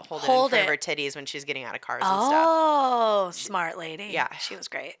 and hold it in front of her titties when she's getting out of cars and stuff. Oh, smart lady. Yeah. She was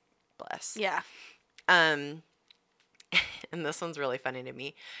great. Bless. Yeah. And this one's really funny to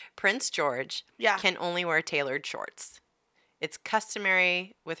me. Prince George can only wear tailored shorts. It's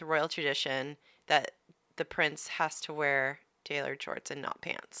customary with royal tradition that the prince has to wear tailored shorts and not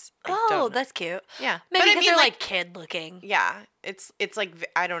pants. That's cute. Yeah. Maybe because they're like kid looking. Yeah. It's like,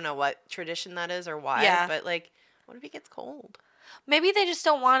 I don't know what tradition that is or why, but like, what if he gets cold? Maybe they just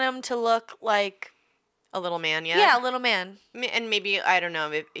don't want him to look like a little man yet. Yeah, a little man. And maybe, I don't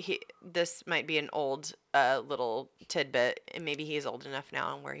know, this might be an old little tidbit, and maybe he's old enough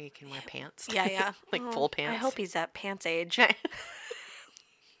now where he can wear pants. Yeah. Like full pants. I hope he's at pants age.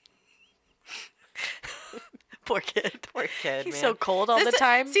 Poor kid. He's so cold all the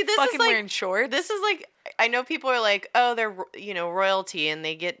time. See, this fucking is like, wearing shorts. This is like, I know people are like, oh, they're, royalty and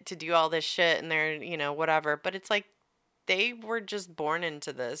they get to do all this shit and they're, whatever. But it's like, they were just born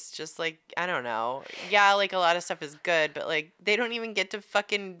into this. Just like, I don't know. Yeah, like a lot of stuff is good, but like, they don't even get to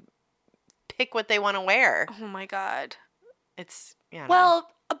fucking pick what they want to wear. Oh my God. It's,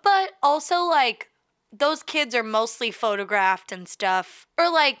 but also like, those kids are mostly photographed and stuff.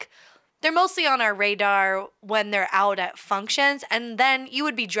 Or like, they're mostly on our radar when they're out at functions, and then you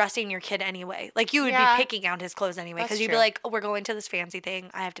would be dressing your kid anyway. Like, you would be picking out his clothes anyway, because you'd be like, oh, we're going to this fancy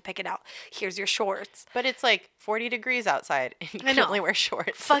thing. I have to pick it out. Here's your shorts. But it's like 40 degrees outside, and you can only wear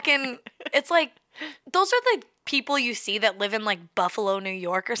shorts. Fucking, it's like, those are the people you see that live in, like, Buffalo, New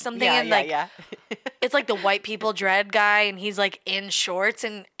York or something. Yeah. It's like the white people dread guy, and he's, like, in shorts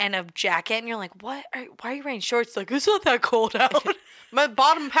and a jacket, and you're like, what? Why are you wearing shorts? Like, it's not that cold out. My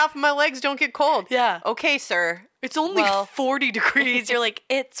bottom half of my legs don't get cold. Yeah. Okay, sir. It's only 40 degrees. You're like,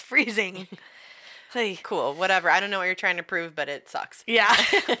 it's freezing. Hey. Cool. Whatever. I don't know what you're trying to prove, but it sucks. Yeah.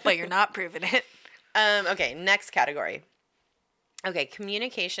 But you're not proving it. Okay. Next category. Okay.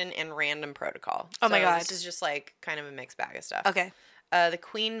 Communication and random protocol. Oh my God. This is just like kind of a mixed bag of stuff. Okay. The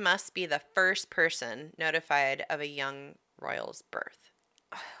queen must be the first person notified of a young royal's birth.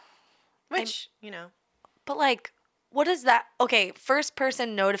 Which, But like, what is that? Okay, first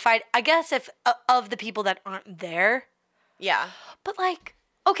person notified. I guess if of the people that aren't there. Yeah. But like,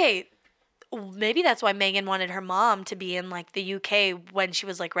 okay, maybe that's why Meghan wanted her mom to be in like the UK when she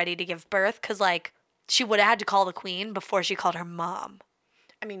was like ready to give birth, because like she would have had to call the queen before she called her mom.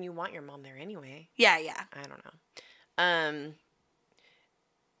 I mean, you want your mom there anyway. Yeah. I don't know.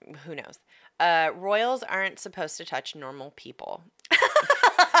 Who knows? Royals aren't supposed to touch normal people.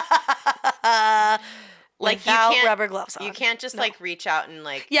 Like without rubber gloves on. You can't just like reach out and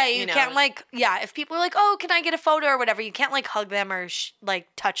like you can't like if people are like, oh, can I get a photo or whatever, you can't like hug them or like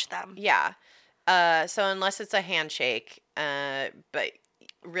touch them. Yeah. So unless it's a handshake, but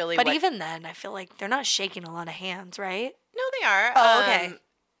really, even then, I feel like they're not shaking a lot of hands, right? No, they are. Oh, okay.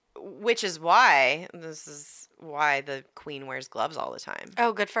 Which is why the queen wears gloves all the time.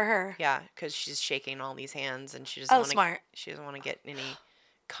 Oh, good for her. Yeah, because she's shaking all these hands and she doesn't smart. She doesn't want to get any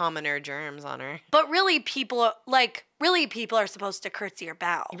commoner germs on her. But really people are supposed to curtsy or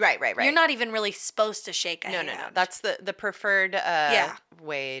bow. Right. You're not even really supposed to shake a hand. No. That's the preferred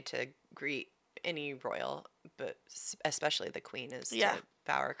way to greet any royal, but especially the queen, is to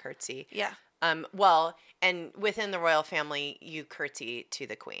bow or curtsy. Yeah. Well, and within the royal family, you curtsy to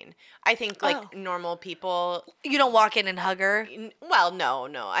the queen. I think like normal people, you don't walk in and hug her. Well, no.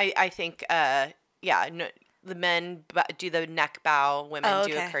 I think no, the men do the neck bow, women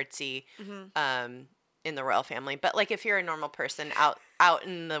do a curtsy. Mm-hmm. In the royal family. But like if you're a normal person out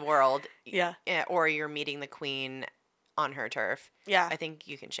in the world, or you're meeting the queen on her turf, I think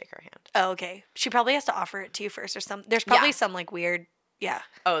you can shake her hand. Oh, okay. She probably has to offer it to you first or something. There's probably some like weird. Yeah.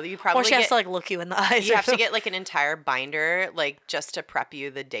 Oh, you probably. Or she has to like look you in the eyes. You have to get like an entire binder, like just to prep you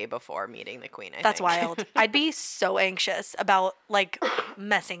the day before meeting the queen. That's wild. I'd be so anxious about like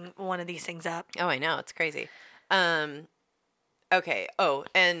messing one of these things up. Oh, I know, it's crazy. Okay. Oh,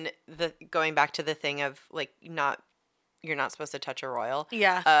 and going back to the thing of like you're not supposed to touch a royal.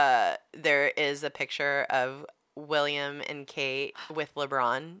 Yeah. There is a picture of William and Kate with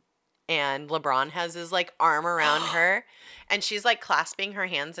LeBron and LeBron has his like arm around her, and she's like clasping her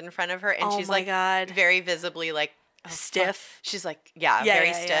hands in front of her, and she's like very visibly like stiff. She's like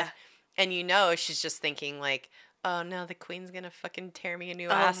very stiff. Yeah. And she's just thinking like, oh no, the queen's gonna fucking tear me a new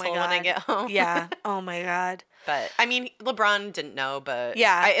asshole when I get home. Yeah. Oh my God. But I mean, LeBron didn't know, but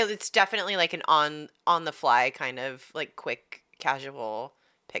yeah, it's definitely like an on the fly kind of like quick casual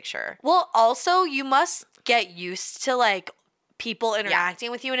picture. Well, also you must get used to like people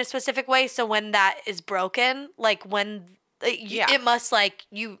interacting with you in a specific way. So when that is broken, like when it must like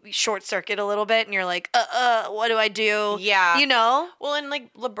you short circuit a little bit, and you're like, what do I do? Yeah, Well, and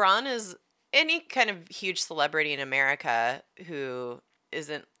like LeBron is any kind of huge celebrity in America who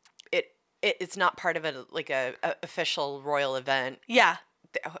isn't it's not part of a official royal event. Yeah,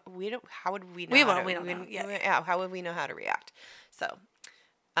 we don't. How would we know? We don't know. Yeah, how would we know how to react? So,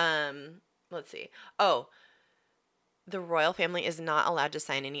 let's see. Oh, the royal family is not allowed to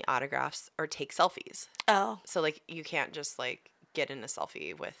sign any autographs or take selfies. Oh, so like you can't just like get in a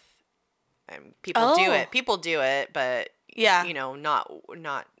selfie with. People do it. People do it, but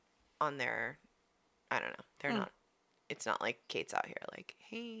not on their. I don't know. They're not. It's not like Kate's out here like,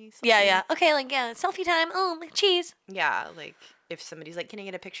 hey, selfie. Yeah. Okay, like, selfie time. Oh, like cheese. Yeah, like, if somebody's like, can I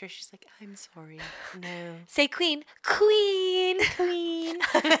get a picture? She's like, I'm sorry. No. Say queen.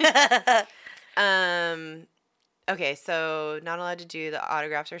 Okay, so not allowed to do the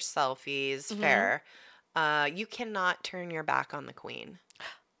autographs or selfies. Mm-hmm. Fair. You cannot turn your back on the queen.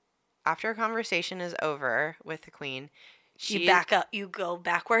 After a conversation is over with the queen, you back up. You go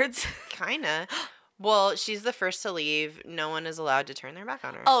backwards? Kinda. Well, she's the first to leave. No one is allowed to turn their back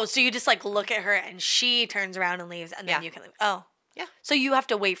on her. Oh, so you just like look at her and she turns around and leaves, and then you can leave. Oh. Yeah. So you have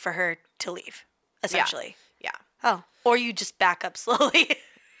to wait for her to leave, essentially. Yeah. Oh. Or you just back up slowly.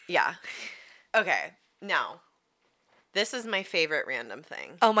 Yeah. Okay. Now, this is my favorite random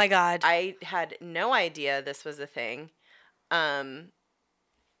thing. Oh my God. I had no idea this was a thing. And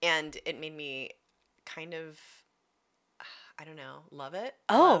it made me kind of, I don't know, love it.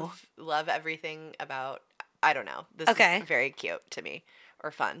 Oh. Love everything about, I don't know. This is very cute to me, or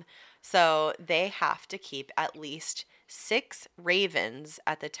fun. So they have to keep at least 6 ravens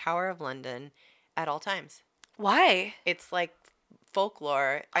at the Tower of London at all times. Why? It's like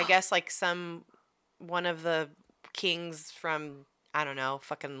folklore. I guess like one of the kings from, I don't know,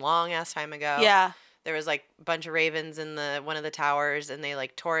 fucking long ass time ago. Yeah. There was like a bunch of ravens in one of the towers, and they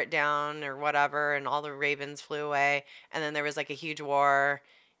like tore it down or whatever, and all the ravens flew away. And then there was like a huge war,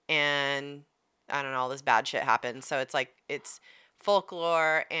 and I don't know, all this bad shit happened. So it's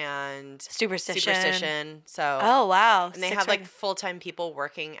folklore and superstition. So oh wow, and they have like full-time people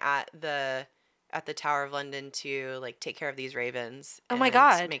working at the Tower of London to like take care of these ravens. Oh my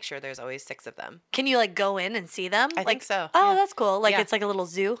God, make sure there's always 6 of them. Can you like go in and see them? I think so. Oh, that's cool. Like it's like a little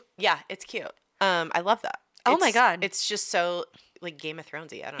zoo. Yeah, it's cute. I love that. Oh my God. It's just so like Game of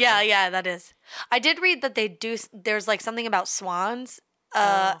Thronesy. I don't know. Yeah, that is. I did read that there's like something about swans,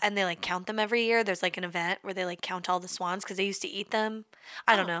 and they like count them every year. There's like an event where they like count all the swans because they used to eat them.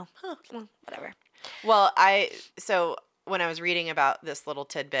 I don't know. Huh. Well, whatever. Well, so when I was reading about this little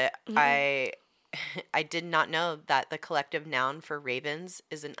tidbit, I did not know that the collective noun for ravens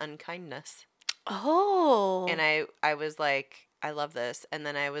is an unkindness. Oh. And I was like, I love this. And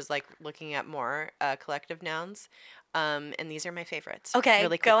then I was like looking at more collective nouns. And these are my favorites. Okay,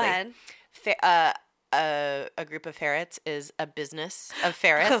 really go ahead. A group of ferrets is a business of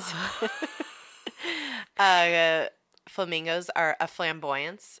ferrets. Flamingos are a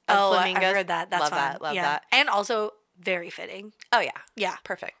flamboyance of flamingos. I heard that. That's fun. Love that. And also very fitting. Oh, yeah. Yeah.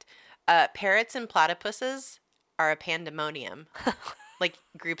 Perfect. Parrots and platypuses are a pandemonium. Like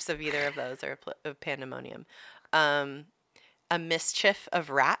groups of either of those are a pandemonium. A mischief of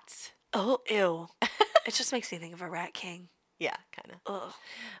rats. Oh, ew. It just makes me think of a rat king. Yeah, kind of. Ugh.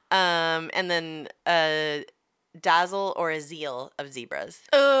 And then a dazzle or a zeal of zebras.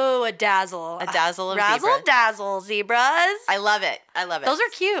 Oh, a dazzle. A dazzle of zebras. Razzle dazzle zebras. I love it. Those are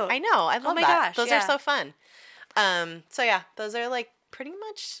cute. I know. I love my that. gosh, Those are so fun. So yeah, those are like pretty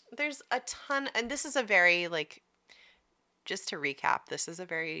much, there's a ton, and this is a very like, just to recap, this is a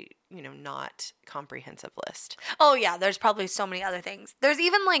very, not comprehensive list. Oh, yeah. There's probably so many other things. There's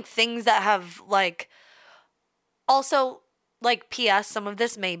even, like, things that have, like, also, like, P.S., some of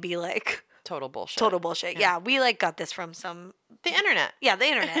this may be, like... Total bullshit. Yeah. We, like, got this from the internet. Yeah, the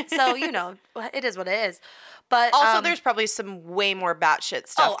internet. So, it is what it is. But also, there's probably some way more batshit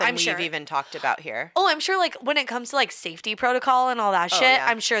stuff than we've even talked about here. Oh, I'm sure, like, when it comes to, like, safety protocol and all that shit, yeah.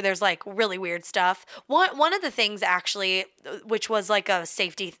 I'm sure there's, like, really weird stuff. One of the things, actually, which was, like, a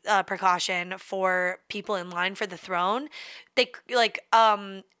safety precaution for people in line for the throne, they, like,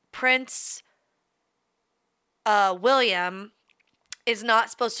 Prince William is not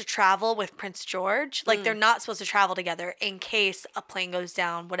supposed to travel with Prince George. Like, they're not supposed to travel together in case a plane goes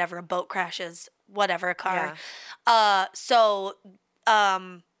down, whatever, a boat crashes, whatever, a car. Yeah.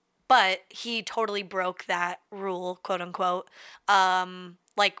 But he totally broke that rule, quote unquote.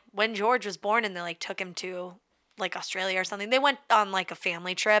 Like, when George was born and they, like, took him to, like, Australia or something, they went on, like, a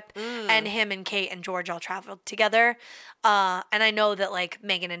family trip, and him and Kate and George all traveled together. And I know that, like,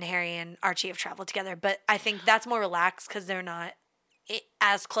 Meghan and Harry and Archie have traveled together, but I think that's more relaxed because they're not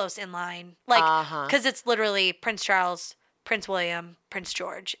as close in line. Like, because it's literally Prince Charles, Prince William, Prince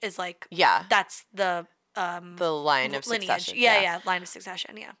George is, like, that's the line of lineage. succession. Yeah, line of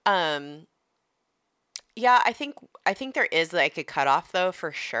succession, Yeah, I think there is, like, a cutoff, though,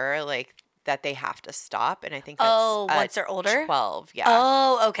 for sure, like, that they have to stop, and I think that's once they're older? 12, yeah.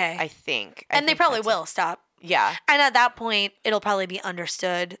 Oh, okay. I think. And they probably will stop. Yeah. And at that point, it'll probably be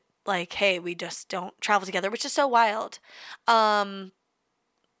understood, like, hey, we just don't travel together, which is so wild.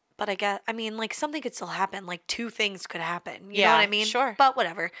 But I mean, like, something could still happen. Like, two things could happen. You know what I mean? Sure. But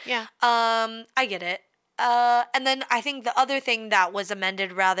whatever. Yeah. I get it. And then I think the other thing that was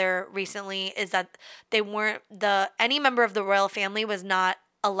amended rather recently is that any member of the royal family was not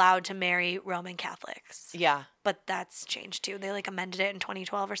allowed to marry Roman Catholics. Yeah. But that's changed too. They, like, amended it in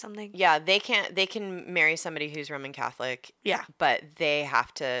 2012 or something. Yeah, they can marry somebody who's Roman Catholic. Yeah. But they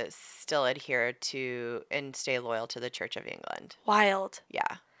have to still adhere to and stay loyal to the Church of England. Wild.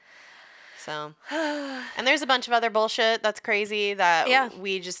 Yeah. So, and there's a bunch of other bullshit that's crazy that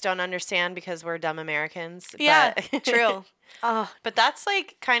we just don't understand because we're dumb Americans. Yeah, true. Oh. But that's,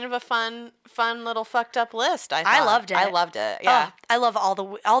 like, kind of a fun little fucked up list. I loved it. I loved it. Yeah. I love all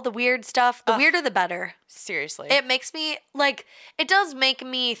the weird stuff. The weirder, the better. Seriously. It makes me, like, it does make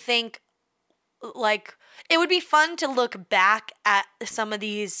me think, like, it would be fun to look back at some of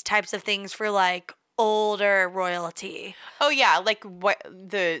these types of things for, like, older royalty. Oh yeah, like what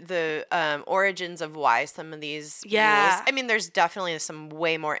the origins of why some of these rules. I mean, there's definitely some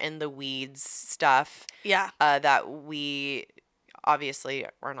way more in the weeds stuff. Yeah. That we obviously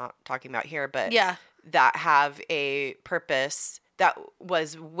we're not talking about here, but yeah, that have a purpose that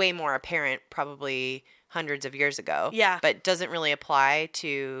was way more apparent probably hundreds of years ago. Yeah. But doesn't really apply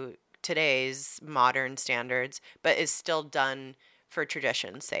to today's modern standards, but is still done for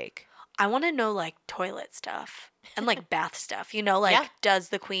tradition's sake. I want to know, like, toilet stuff and, like, bath stuff. You know, like, does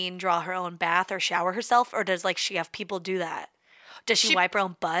the queen draw her own bath or shower herself, or does, like, she have people do that? Does she wipe her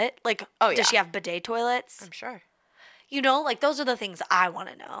own butt? Like, does she have bidet toilets? I'm sure. You know, like, those are the things I want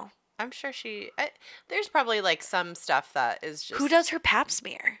to know. I'm sure there's probably, like, some stuff that is just... Who does her pap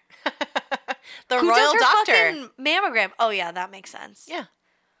smear? The Who royal does her doctor. Fucking mammogram? Oh, yeah, that makes sense. Yeah.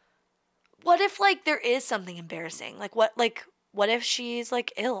 What if, like, there is something embarrassing? What if she's,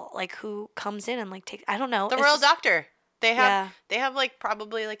 like, ill? Like, who comes in and, like, takes... I don't know. The royal doctor. They have like,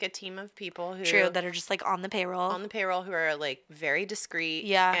 probably, like, a team of people who... True, that are just, like, on the payroll. Who are, like, very discreet.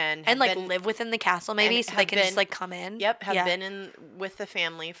 Yeah. And like, live within the castle, maybe, so they can just, like, come in. Yep, have been in with the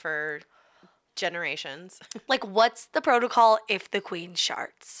family for generations. Like, what's the protocol if the queen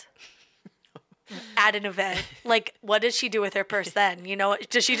sharts? At an event, like, what does she do with her purse then? You know,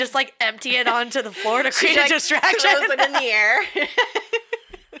 does she just, like, empty it onto the floor to create a distraction? Throws it in the air.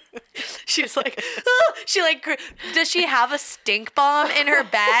 She's like, does she have a stink bomb in her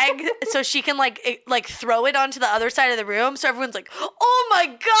bag so she can like throw it onto the other side of the room? So everyone's like, oh my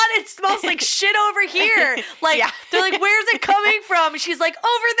God, it smells like shit over here. Like, they're like, where's it coming from? She's like,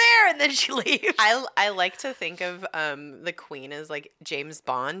 over there. And then she leaves. I like to think of the queen as like James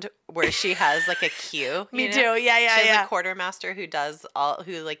Bond, where she has like a queue. Me too. Yeah. She has a quartermaster who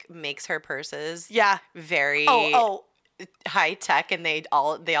like makes her purses. Yeah. Very. High tech, and they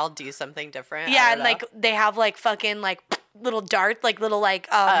all do something different. Yeah, and like they have like fucking like little darts, like little like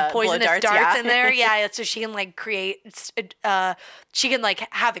poisonous darts in there. Yeah, so she can like create. She can like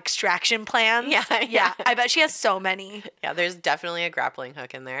have extraction plans. Yeah. I bet she has so many. Yeah, there's definitely a grappling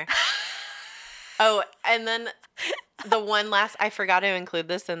hook in there. Oh, and then the one last, I forgot to include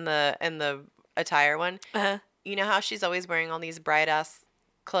this in the attire one. You know how she's always wearing all these bright ass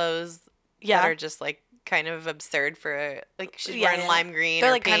clothes that are just like kind of absurd for like she's wearing lime green. They're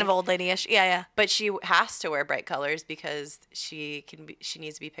or like pink. Kind of old ladyish. Yeah. But she has to wear bright colors because she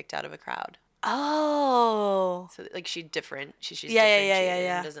needs to be picked out of a crowd. Oh. So like she's different. She's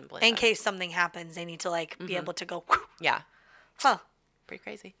yeah. Doesn't blend in case something happens, they need to like be able to go. Whoosh. Yeah. Huh. Pretty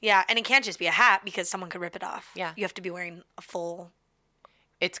crazy. Yeah, and it can't just be a hat because someone could rip it off. Yeah. You have to be wearing a full.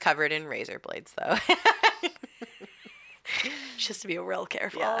 It's covered in razor blades though. Just to be real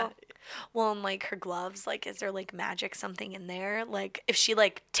careful. Yeah. Well, and like her gloves, like, is there like magic something in there? Like, if she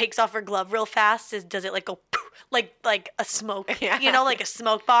like takes off her glove real fast, does it like go poof, like a smoke, like a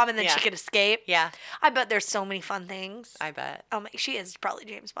smoke bomb, and then she can escape? Yeah. I bet there's so many fun things. I bet. Oh my, she is probably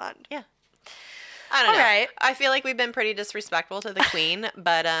James Bond. Yeah. I don't know. Right. I feel like we've been pretty disrespectful to the queen,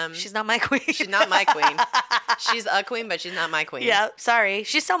 but she's not my queen. She's not my queen. She's a queen, but she's not my queen. Yeah, sorry.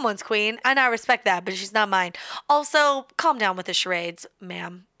 She's someone's queen, and I respect that, but she's not mine. Also, calm down with the charades,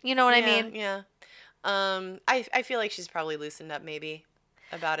 ma'am. You know what I mean? Yeah. I feel like she's probably loosened up maybe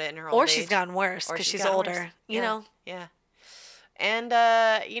about it in her old age. Or she's gotten worse because she's older. Worse. You know? Yeah. And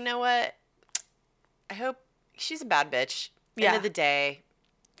you know what? I hope she's a bad bitch. End of the day.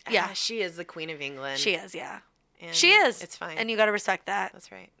 Yeah. She is the Queen of England. She is, yeah. And she is. It's fine. And you got to respect that.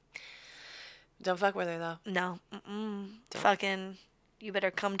 That's right. Don't fuck with her, though. No. Fucking, you better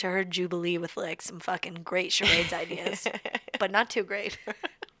come to her Jubilee with, like, some fucking great charades ideas. But not too great.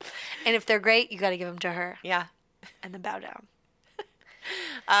 And if they're great, you got to give them to her. Yeah. And then bow down.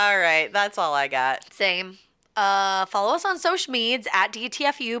 All right. That's all I got. Same. Follow us on social medias at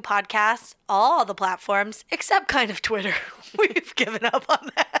DTFU Podcast, all the platforms, except kind of Twitter. We've given up on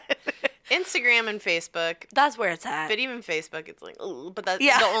that. Instagram and Facebook. That's where it's at. But even Facebook, it's like, ooh. But that's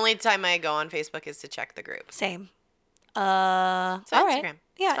the only time I go on Facebook is to check the group. Same. So Instagram. Right.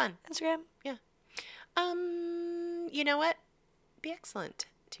 Yeah. It's fun. Instagram. Yeah. You know what? Be excellent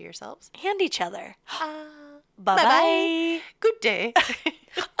to yourselves. And each other. Bye-bye. Good day.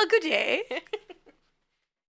 A good day.